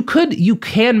 So you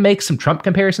can make some Trump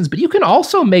comparisons, but you can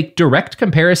also make direct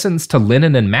comparisons to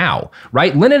Lenin and Mao,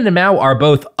 right? Lenin and Mao are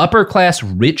both upper class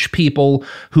rich people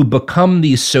who become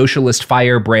these socialist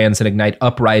firebrands and ignite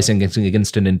uprising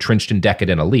against an entrenched and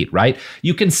decadent elite, right?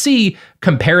 You can see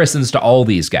comparisons to all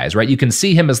these guys, right? You can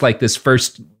see him as this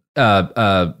first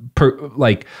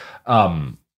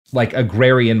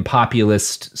agrarian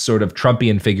populist sort of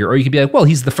Trumpian figure, or you could be like, well,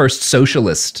 he's the first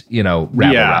socialist,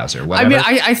 rabble-rouser. Whatever.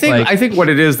 I mean, I think what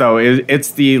it is though is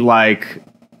it's the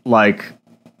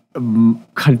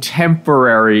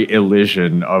contemporary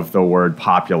elision of the word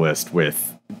populist with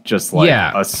just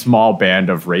a small band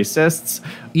of racists.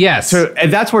 Yes.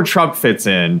 And that's where Trump fits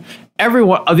in.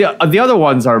 Everyone, the other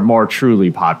ones are more truly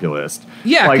populist.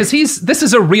 Yeah, because this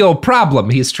is a real problem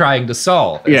he's trying to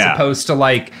solve, as opposed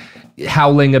to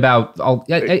howling about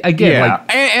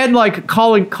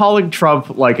calling Trump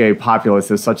a populist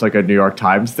is such a New York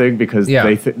Times thing, because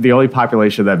the only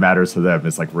population that matters to them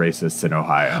is racists in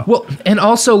Ohio. Well, and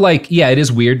also it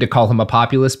is weird to call him a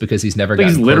populist because he's never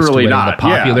gotten close to winning the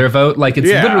popular vote. It's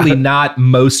literally not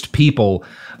most people.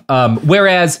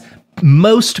 Whereas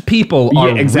most people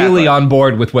are really on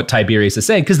board with what Tiberius is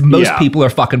saying, because most people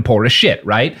are fucking poor as shit,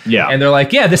 right? Yeah. And they're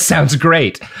like, yeah, this sounds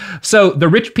great. So the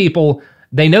rich people,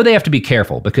 they know they have to be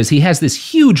careful because he has this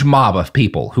huge mob of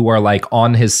people who are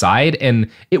on his side, and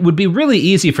it would be really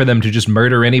easy for them to just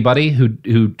murder anybody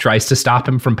who tries to stop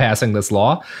him from passing this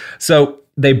law. So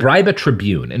they bribe a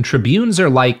tribune, and tribunes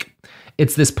are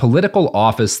it's this political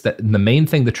office that the main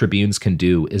thing the tribunes can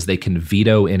do is they can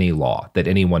veto any law that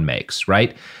anyone makes,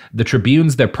 right? The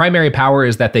tribunes, their primary power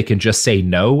is that they can just say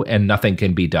no and nothing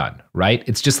can be done, right?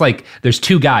 It's just there's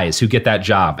two guys who get that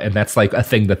job, and that's a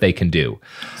thing that they can do.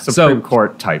 Supreme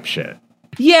Court type shit.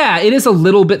 Yeah, it is a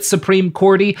little bit Supreme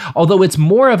Court-y, although it's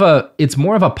more of a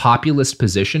populist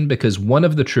position, because one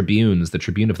of the tribunes, the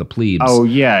tribune of the plebes,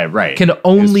 can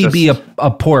only be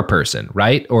a poor person,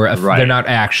 right? Or they're not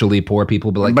actually poor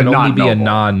people, but can only be a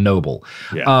non-noble.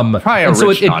 Yeah. Probably a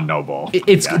rich non-noble.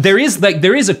 There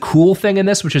is a cool thing in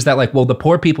this, which is that the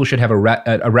poor people should have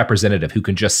a representative who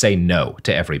can just say no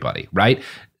to everybody, right?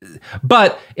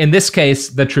 But in this case,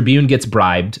 the tribune gets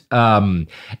bribed. And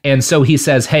so he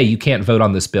says, hey, you can't vote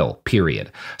on this bill,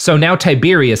 period. So now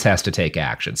Tiberius has to take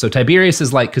action. So Tiberius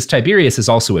is because Tiberius is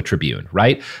also a tribune,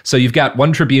 right? So you've got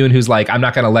one tribune who's I'm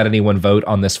not going to let anyone vote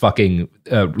on this fucking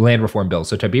land reform bill.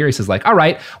 So Tiberius is all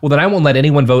right, well, then I won't let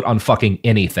anyone vote on fucking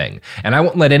anything. And I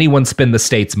won't let anyone spend the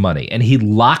state's money. And he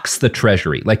locks the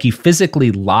treasury. He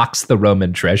physically locks the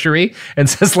Roman treasury and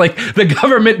says, the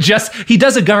government he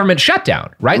does a government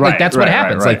shutdown, right? That's what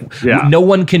happens. No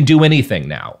one can do anything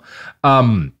now.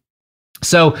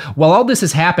 So while all this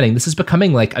is happening, this is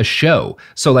becoming a show.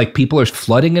 So people are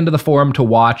flooding into the forum to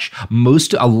watch.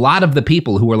 A lot of the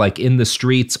people who are in the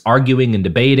streets arguing and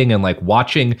debating and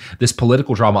watching this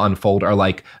political drama unfold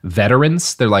are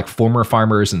veterans. They're former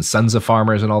farmers and sons of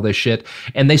farmers and all this shit.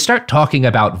 And they start talking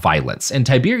about violence. And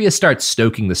Tiberius starts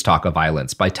stoking this talk of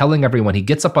violence by telling everyone, he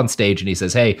gets up on stage and he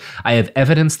says, hey, I have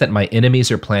evidence that my enemies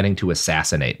are planning to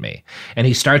assassinate me. And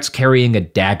he starts carrying a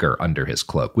dagger under his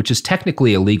cloak, which is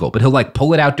technically illegal, but he'll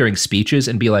pull it out during speeches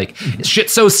and be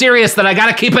shit's so serious that I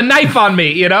gotta keep a knife on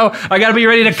me, I gotta be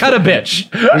ready to cut a bitch.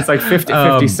 He's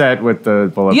 50 Cent with the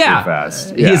bulletproof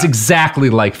vest. He is exactly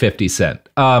like 50 Cent.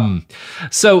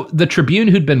 So the tribune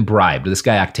who'd been bribed, this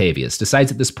guy Octavius,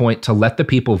 decides at this point to let the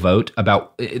people vote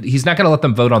about, he's not gonna let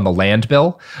them vote on the land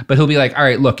bill, but he'll be all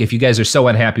right, look, if you guys are so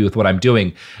unhappy with what I'm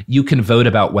doing, you can vote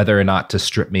about whether or not to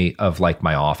strip me of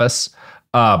my office.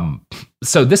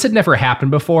 So this had never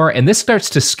happened before, and this starts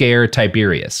to scare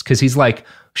Tiberius because he's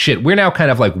shit, we're now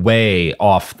kind of like way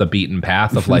off the beaten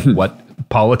path of like what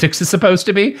politics is supposed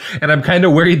to be. And I'm kind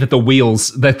of worried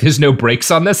that there's no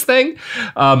brakes on this thing.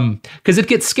 Because it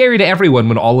gets scary to everyone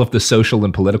when all of the social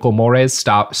and political mores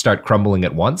start crumbling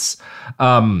at once.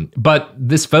 But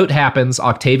this vote happens.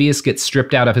 Octavius gets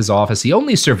stripped out of his office. He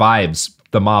only survives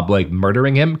the mob like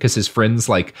murdering him because his friends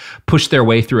like push their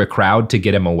way through a crowd to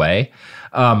get him away.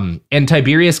 And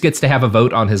Tiberius gets to have a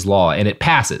vote on his law, and it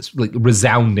passes, like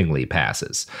resoundingly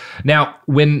passes. Now,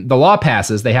 when the law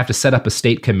passes, they have to set up a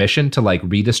state commission to like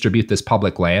redistribute this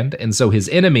public land. And so his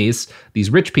enemies, these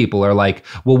rich people, are like,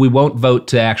 well, we won't vote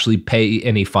to actually pay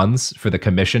any funds for the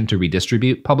commission to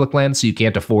redistribute public land, so you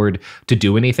can't afford to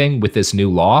do anything with this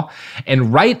new law.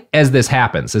 And right as this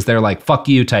happens, as they're like, fuck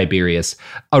you, Tiberius,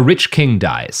 a rich king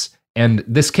dies. And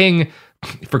this king,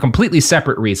 for completely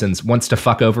separate reasons, wants to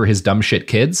fuck over his dumb shit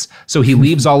kids. So he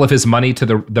leaves all of his money to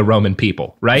the Roman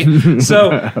people, right?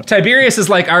 So Tiberius is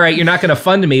like, all right, you're not going to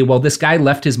fund me. Well, this guy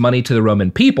left his money to the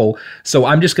Roman people, so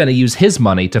I'm just going to use his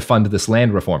money to fund this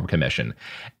land reform commission.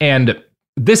 And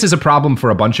this is a problem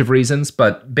for a bunch of reasons,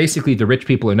 but basically the rich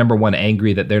people are, number one,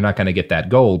 angry that they're not going to get that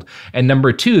gold. And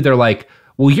number two, they're like,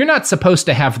 well, you're not supposed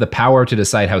to have the power to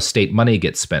decide how state money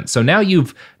gets spent. So now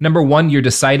number one, you're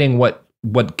deciding what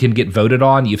can get voted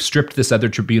on. You've stripped this other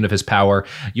tribune of his power.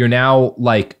 You're now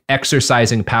like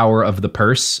exercising power of the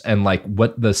purse and like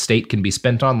what the state can be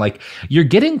spent on. Like you're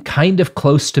getting kind of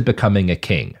close to becoming a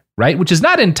king, right? Which is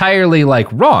not entirely like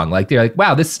wrong. Like they're like,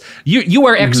 wow, you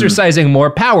are exercising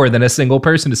more power than a single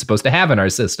person is supposed to have in our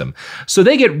system. So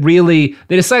they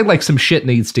decide like some shit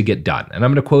needs to get done. And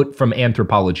I'm going to quote from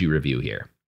Anthropology Review here.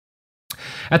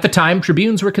 At the time,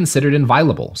 tribunes were considered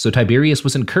inviolable, so Tiberius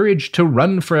was encouraged to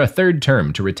run for a third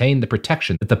term to retain the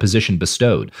protection that the position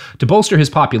bestowed. To bolster his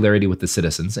popularity with the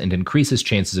citizens and increase his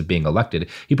chances of being elected,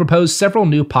 he proposed several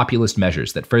new populist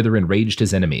measures that further enraged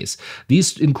his enemies.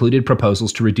 These included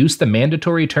proposals to reduce the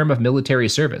mandatory term of military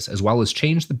service, as well as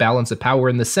change the balance of power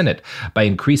in the Senate by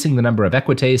increasing the number of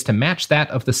equites to match that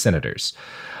of the senators.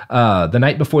 The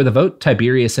night before the vote,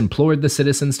 Tiberius implored the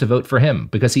citizens to vote for him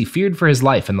because he feared for his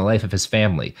life and the life of his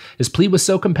family. His plea was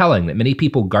so compelling that many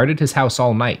people guarded his house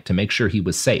all night to make sure he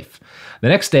was safe. The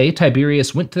next day,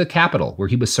 Tiberius went to the Capitol, where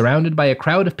he was surrounded by a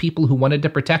crowd of people who wanted to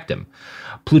protect him.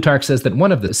 Plutarch says that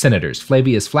one of the senators,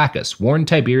 Flavius Flaccus, warned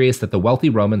Tiberius that the wealthy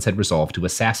Romans had resolved to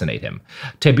assassinate him.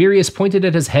 Tiberius pointed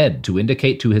at his head to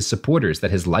indicate to his supporters that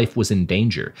his life was in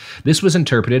danger. This was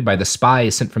interpreted by the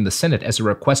spies sent from the Senate as a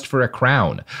request for a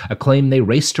crown, a claim they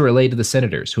raced to relay to the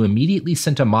senators, who immediately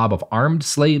sent a mob of armed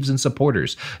slaves and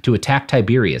supporters to attack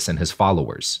Tiberius and his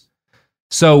followers.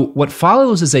 So what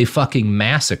follows is a fucking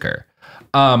massacre.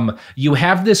 You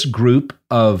have this group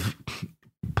of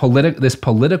this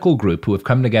political group who have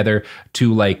come together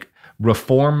to like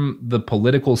reform the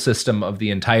political system of the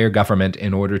entire government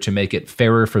in order to make it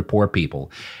fairer for poor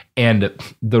people. And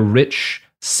the rich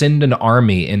send an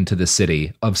army into the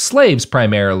city of slaves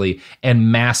primarily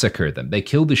and massacre them. They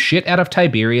kill the shit out of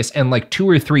Tiberius and like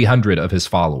 200 or 300 of his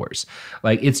followers.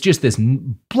 Like it's just this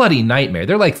bloody nightmare.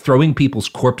 They're like throwing people's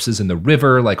corpses in the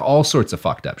river, like all sorts of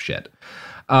fucked up shit.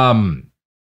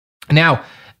 Now,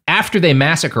 after they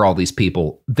massacre all these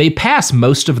people, they pass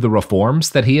most of the reforms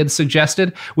that he had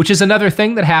suggested, which is another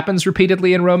thing that happens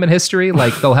repeatedly in Roman history.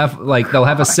 Like they'll have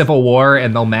a civil war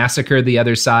and they'll massacre the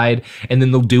other side, and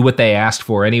then they'll do what they asked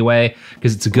for anyway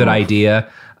because it's a good idea.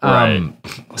 Right.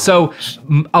 So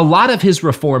a lot of his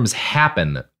reforms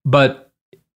happen, but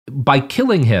by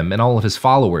killing him and all of his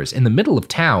followers in the middle of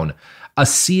town, a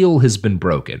seal has been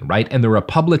broken, right? And the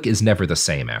Republic is never the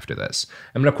same after this.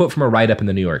 I'm going to quote from a write-up in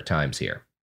the New York Times here.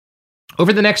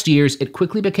 Over the next years, it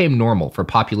quickly became normal for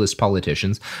populist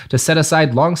politicians to set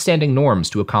aside long-standing norms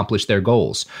to accomplish their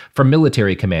goals, for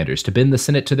military commanders to bend the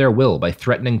Senate to their will by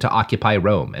threatening to occupy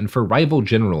Rome, and for rival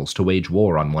generals to wage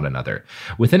war on one another.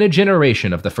 Within a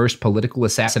generation of the first political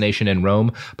assassination in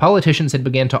Rome, politicians had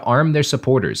begun to arm their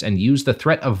supporters and use the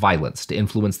threat of violence to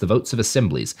influence the votes of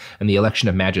assemblies and the election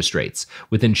of magistrates.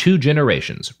 Within 2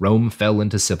 generations, Rome fell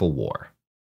into civil war.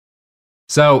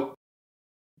 So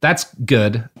that's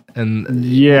good. And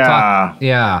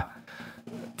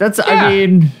that's, I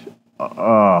mean,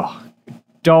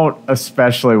 don't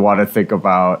especially want to think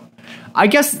about, I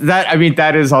guess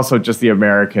that is also just the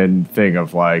American thing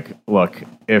of like, look,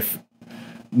 if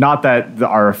not that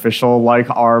our official like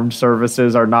armed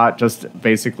services are not just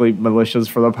basically militias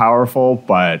for the powerful,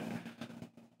 but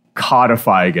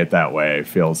codifying it that way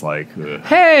feels like, ugh.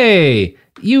 Hey,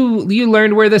 you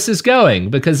learned where this is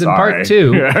going, because in part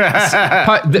 2,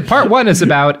 part 1 is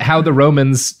about how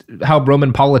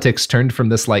Roman politics turned from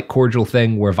this like cordial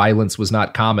thing where violence was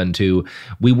not common to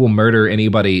we will murder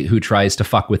anybody who tries to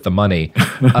fuck with the money.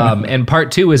 And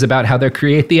part 2 is about how they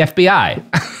create the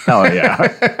FBI. Hell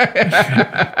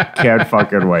yeah. Can't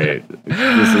fucking wait.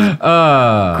 This is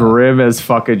grim as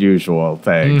fucking usual.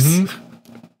 Thanks. Mm-hmm.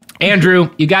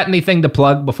 Andrew, you got anything to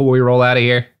plug before we roll out of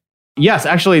here? Yes,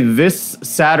 actually, this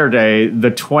Saturday,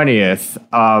 the 20th,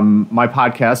 my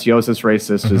podcast, Yo's This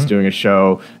Racist, is doing a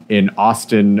show in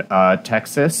Austin,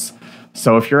 Texas.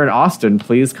 So if you're in Austin,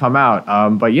 please come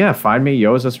out. But yeah, find me,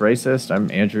 Yo's This Racist. I'm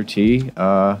Andrew T.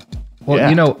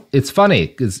 You know, it's funny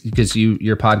because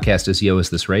your podcast is Yo, Is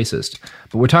This Racist?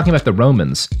 But we're talking about the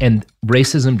Romans, and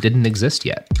racism didn't exist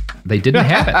yet. They didn't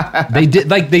have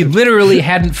it. They literally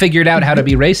hadn't figured out how to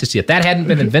be racist yet. That hadn't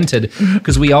been invented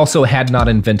because we also had not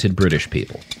invented British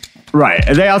people. Right,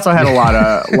 and they also had a lot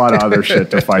of other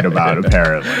shit to fight about.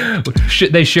 Apparently,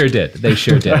 they sure did. Yeah,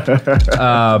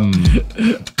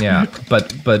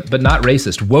 but not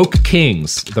racist. Woke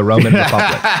kings, the Roman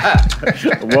Republic.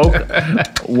 Woke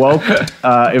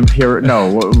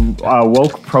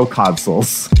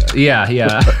proconsuls. Yeah.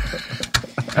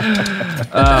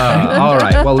 All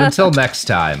right. Well, until next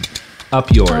time,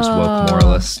 up yours, woke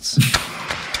moralists.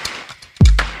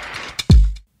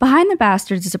 Behind the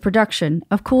Bastards is a production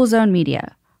of Cool Zone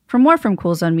Media. For more from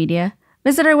Cool Zone Media,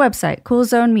 visit our website,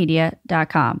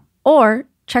 coolzonemedia.com, or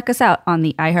check us out on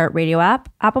the iHeartRadio app,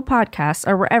 Apple Podcasts,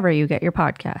 or wherever you get your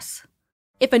podcasts.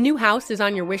 If a new house is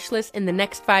on your wish list in the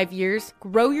next 5 years,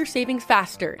 grow your savings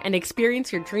faster and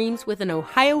experience your dreams with an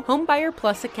Ohio Homebuyer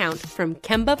Plus account from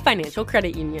Kemba Financial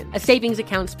Credit Union. A savings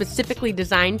account specifically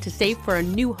designed to save for a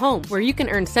new home, where you can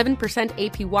earn 7%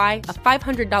 APY, a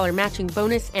 $500 matching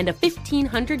bonus, and a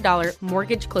 $1,500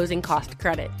 mortgage closing cost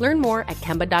credit. Learn more at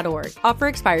Kemba.org. Offer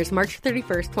expires March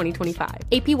 31st, 2025.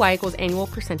 APY equals annual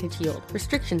percentage yield.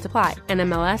 Restrictions apply.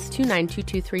 NMLS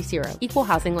 292230. Equal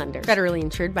housing lender. Federally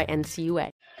insured by NCUA.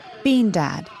 Bean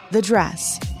Dad, The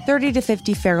Dress, 30 to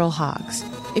 50 Feral Hogs.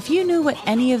 If you knew what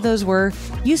any of those were,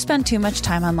 you spend too much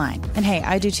time online. And hey,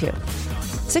 I do too.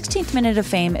 16th Minute of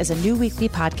Fame is a new weekly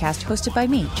podcast hosted by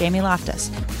me, Jamie Loftus.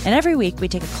 And every week we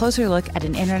take a closer look at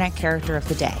an internet character of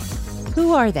the day.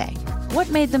 Who are they? What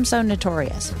made them so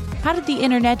notorious? How did the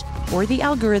internet or the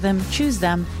algorithm choose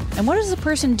them? And what does a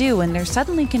person do when they're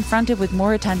suddenly confronted with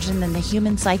more attention than the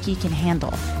human psyche can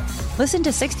handle? Listen to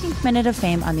 16th Minute of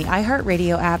Fame on the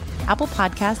iHeartRadio app, Apple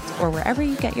Podcasts, or wherever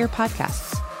you get your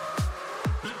podcasts.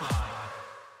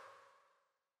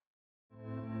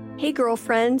 Hey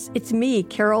girlfriends, it's me,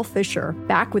 Carol Fisher,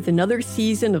 back with another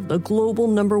season of the global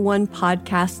 #1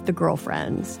 podcast, The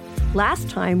Girlfriends. Last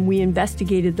time, we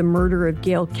investigated the murder of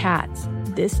Gail Katz.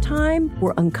 This time,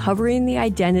 we're uncovering the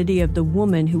identity of the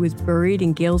woman who was buried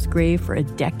in Gail's grave for a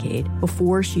decade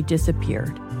before she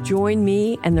disappeared. Join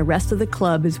me and the rest of the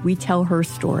club as we tell her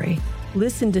story.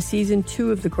 Listen to Season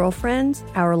 2 of The Girlfriends,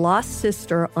 Our Lost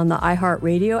Sister on the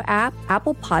iHeartRadio app,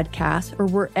 Apple Podcasts, or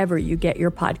wherever you get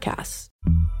your podcasts.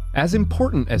 As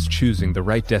important as choosing the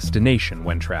right destination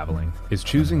when traveling is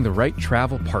choosing the right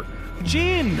travel partner.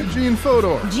 Gene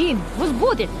Fodor. Gene, was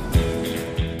good.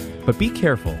 But be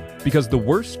careful, because the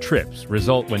worst trips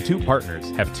result when two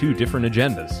partners have two different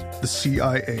agendas. The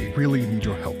CIA really need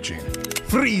your help, Gene.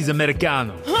 Freeze,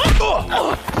 Americano.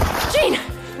 Gene,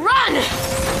 run!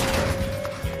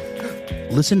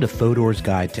 Listen to Fodor's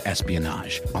Guide to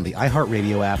Espionage on the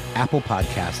iHeartRadio app, Apple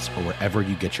Podcasts, or wherever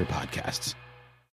you get your podcasts.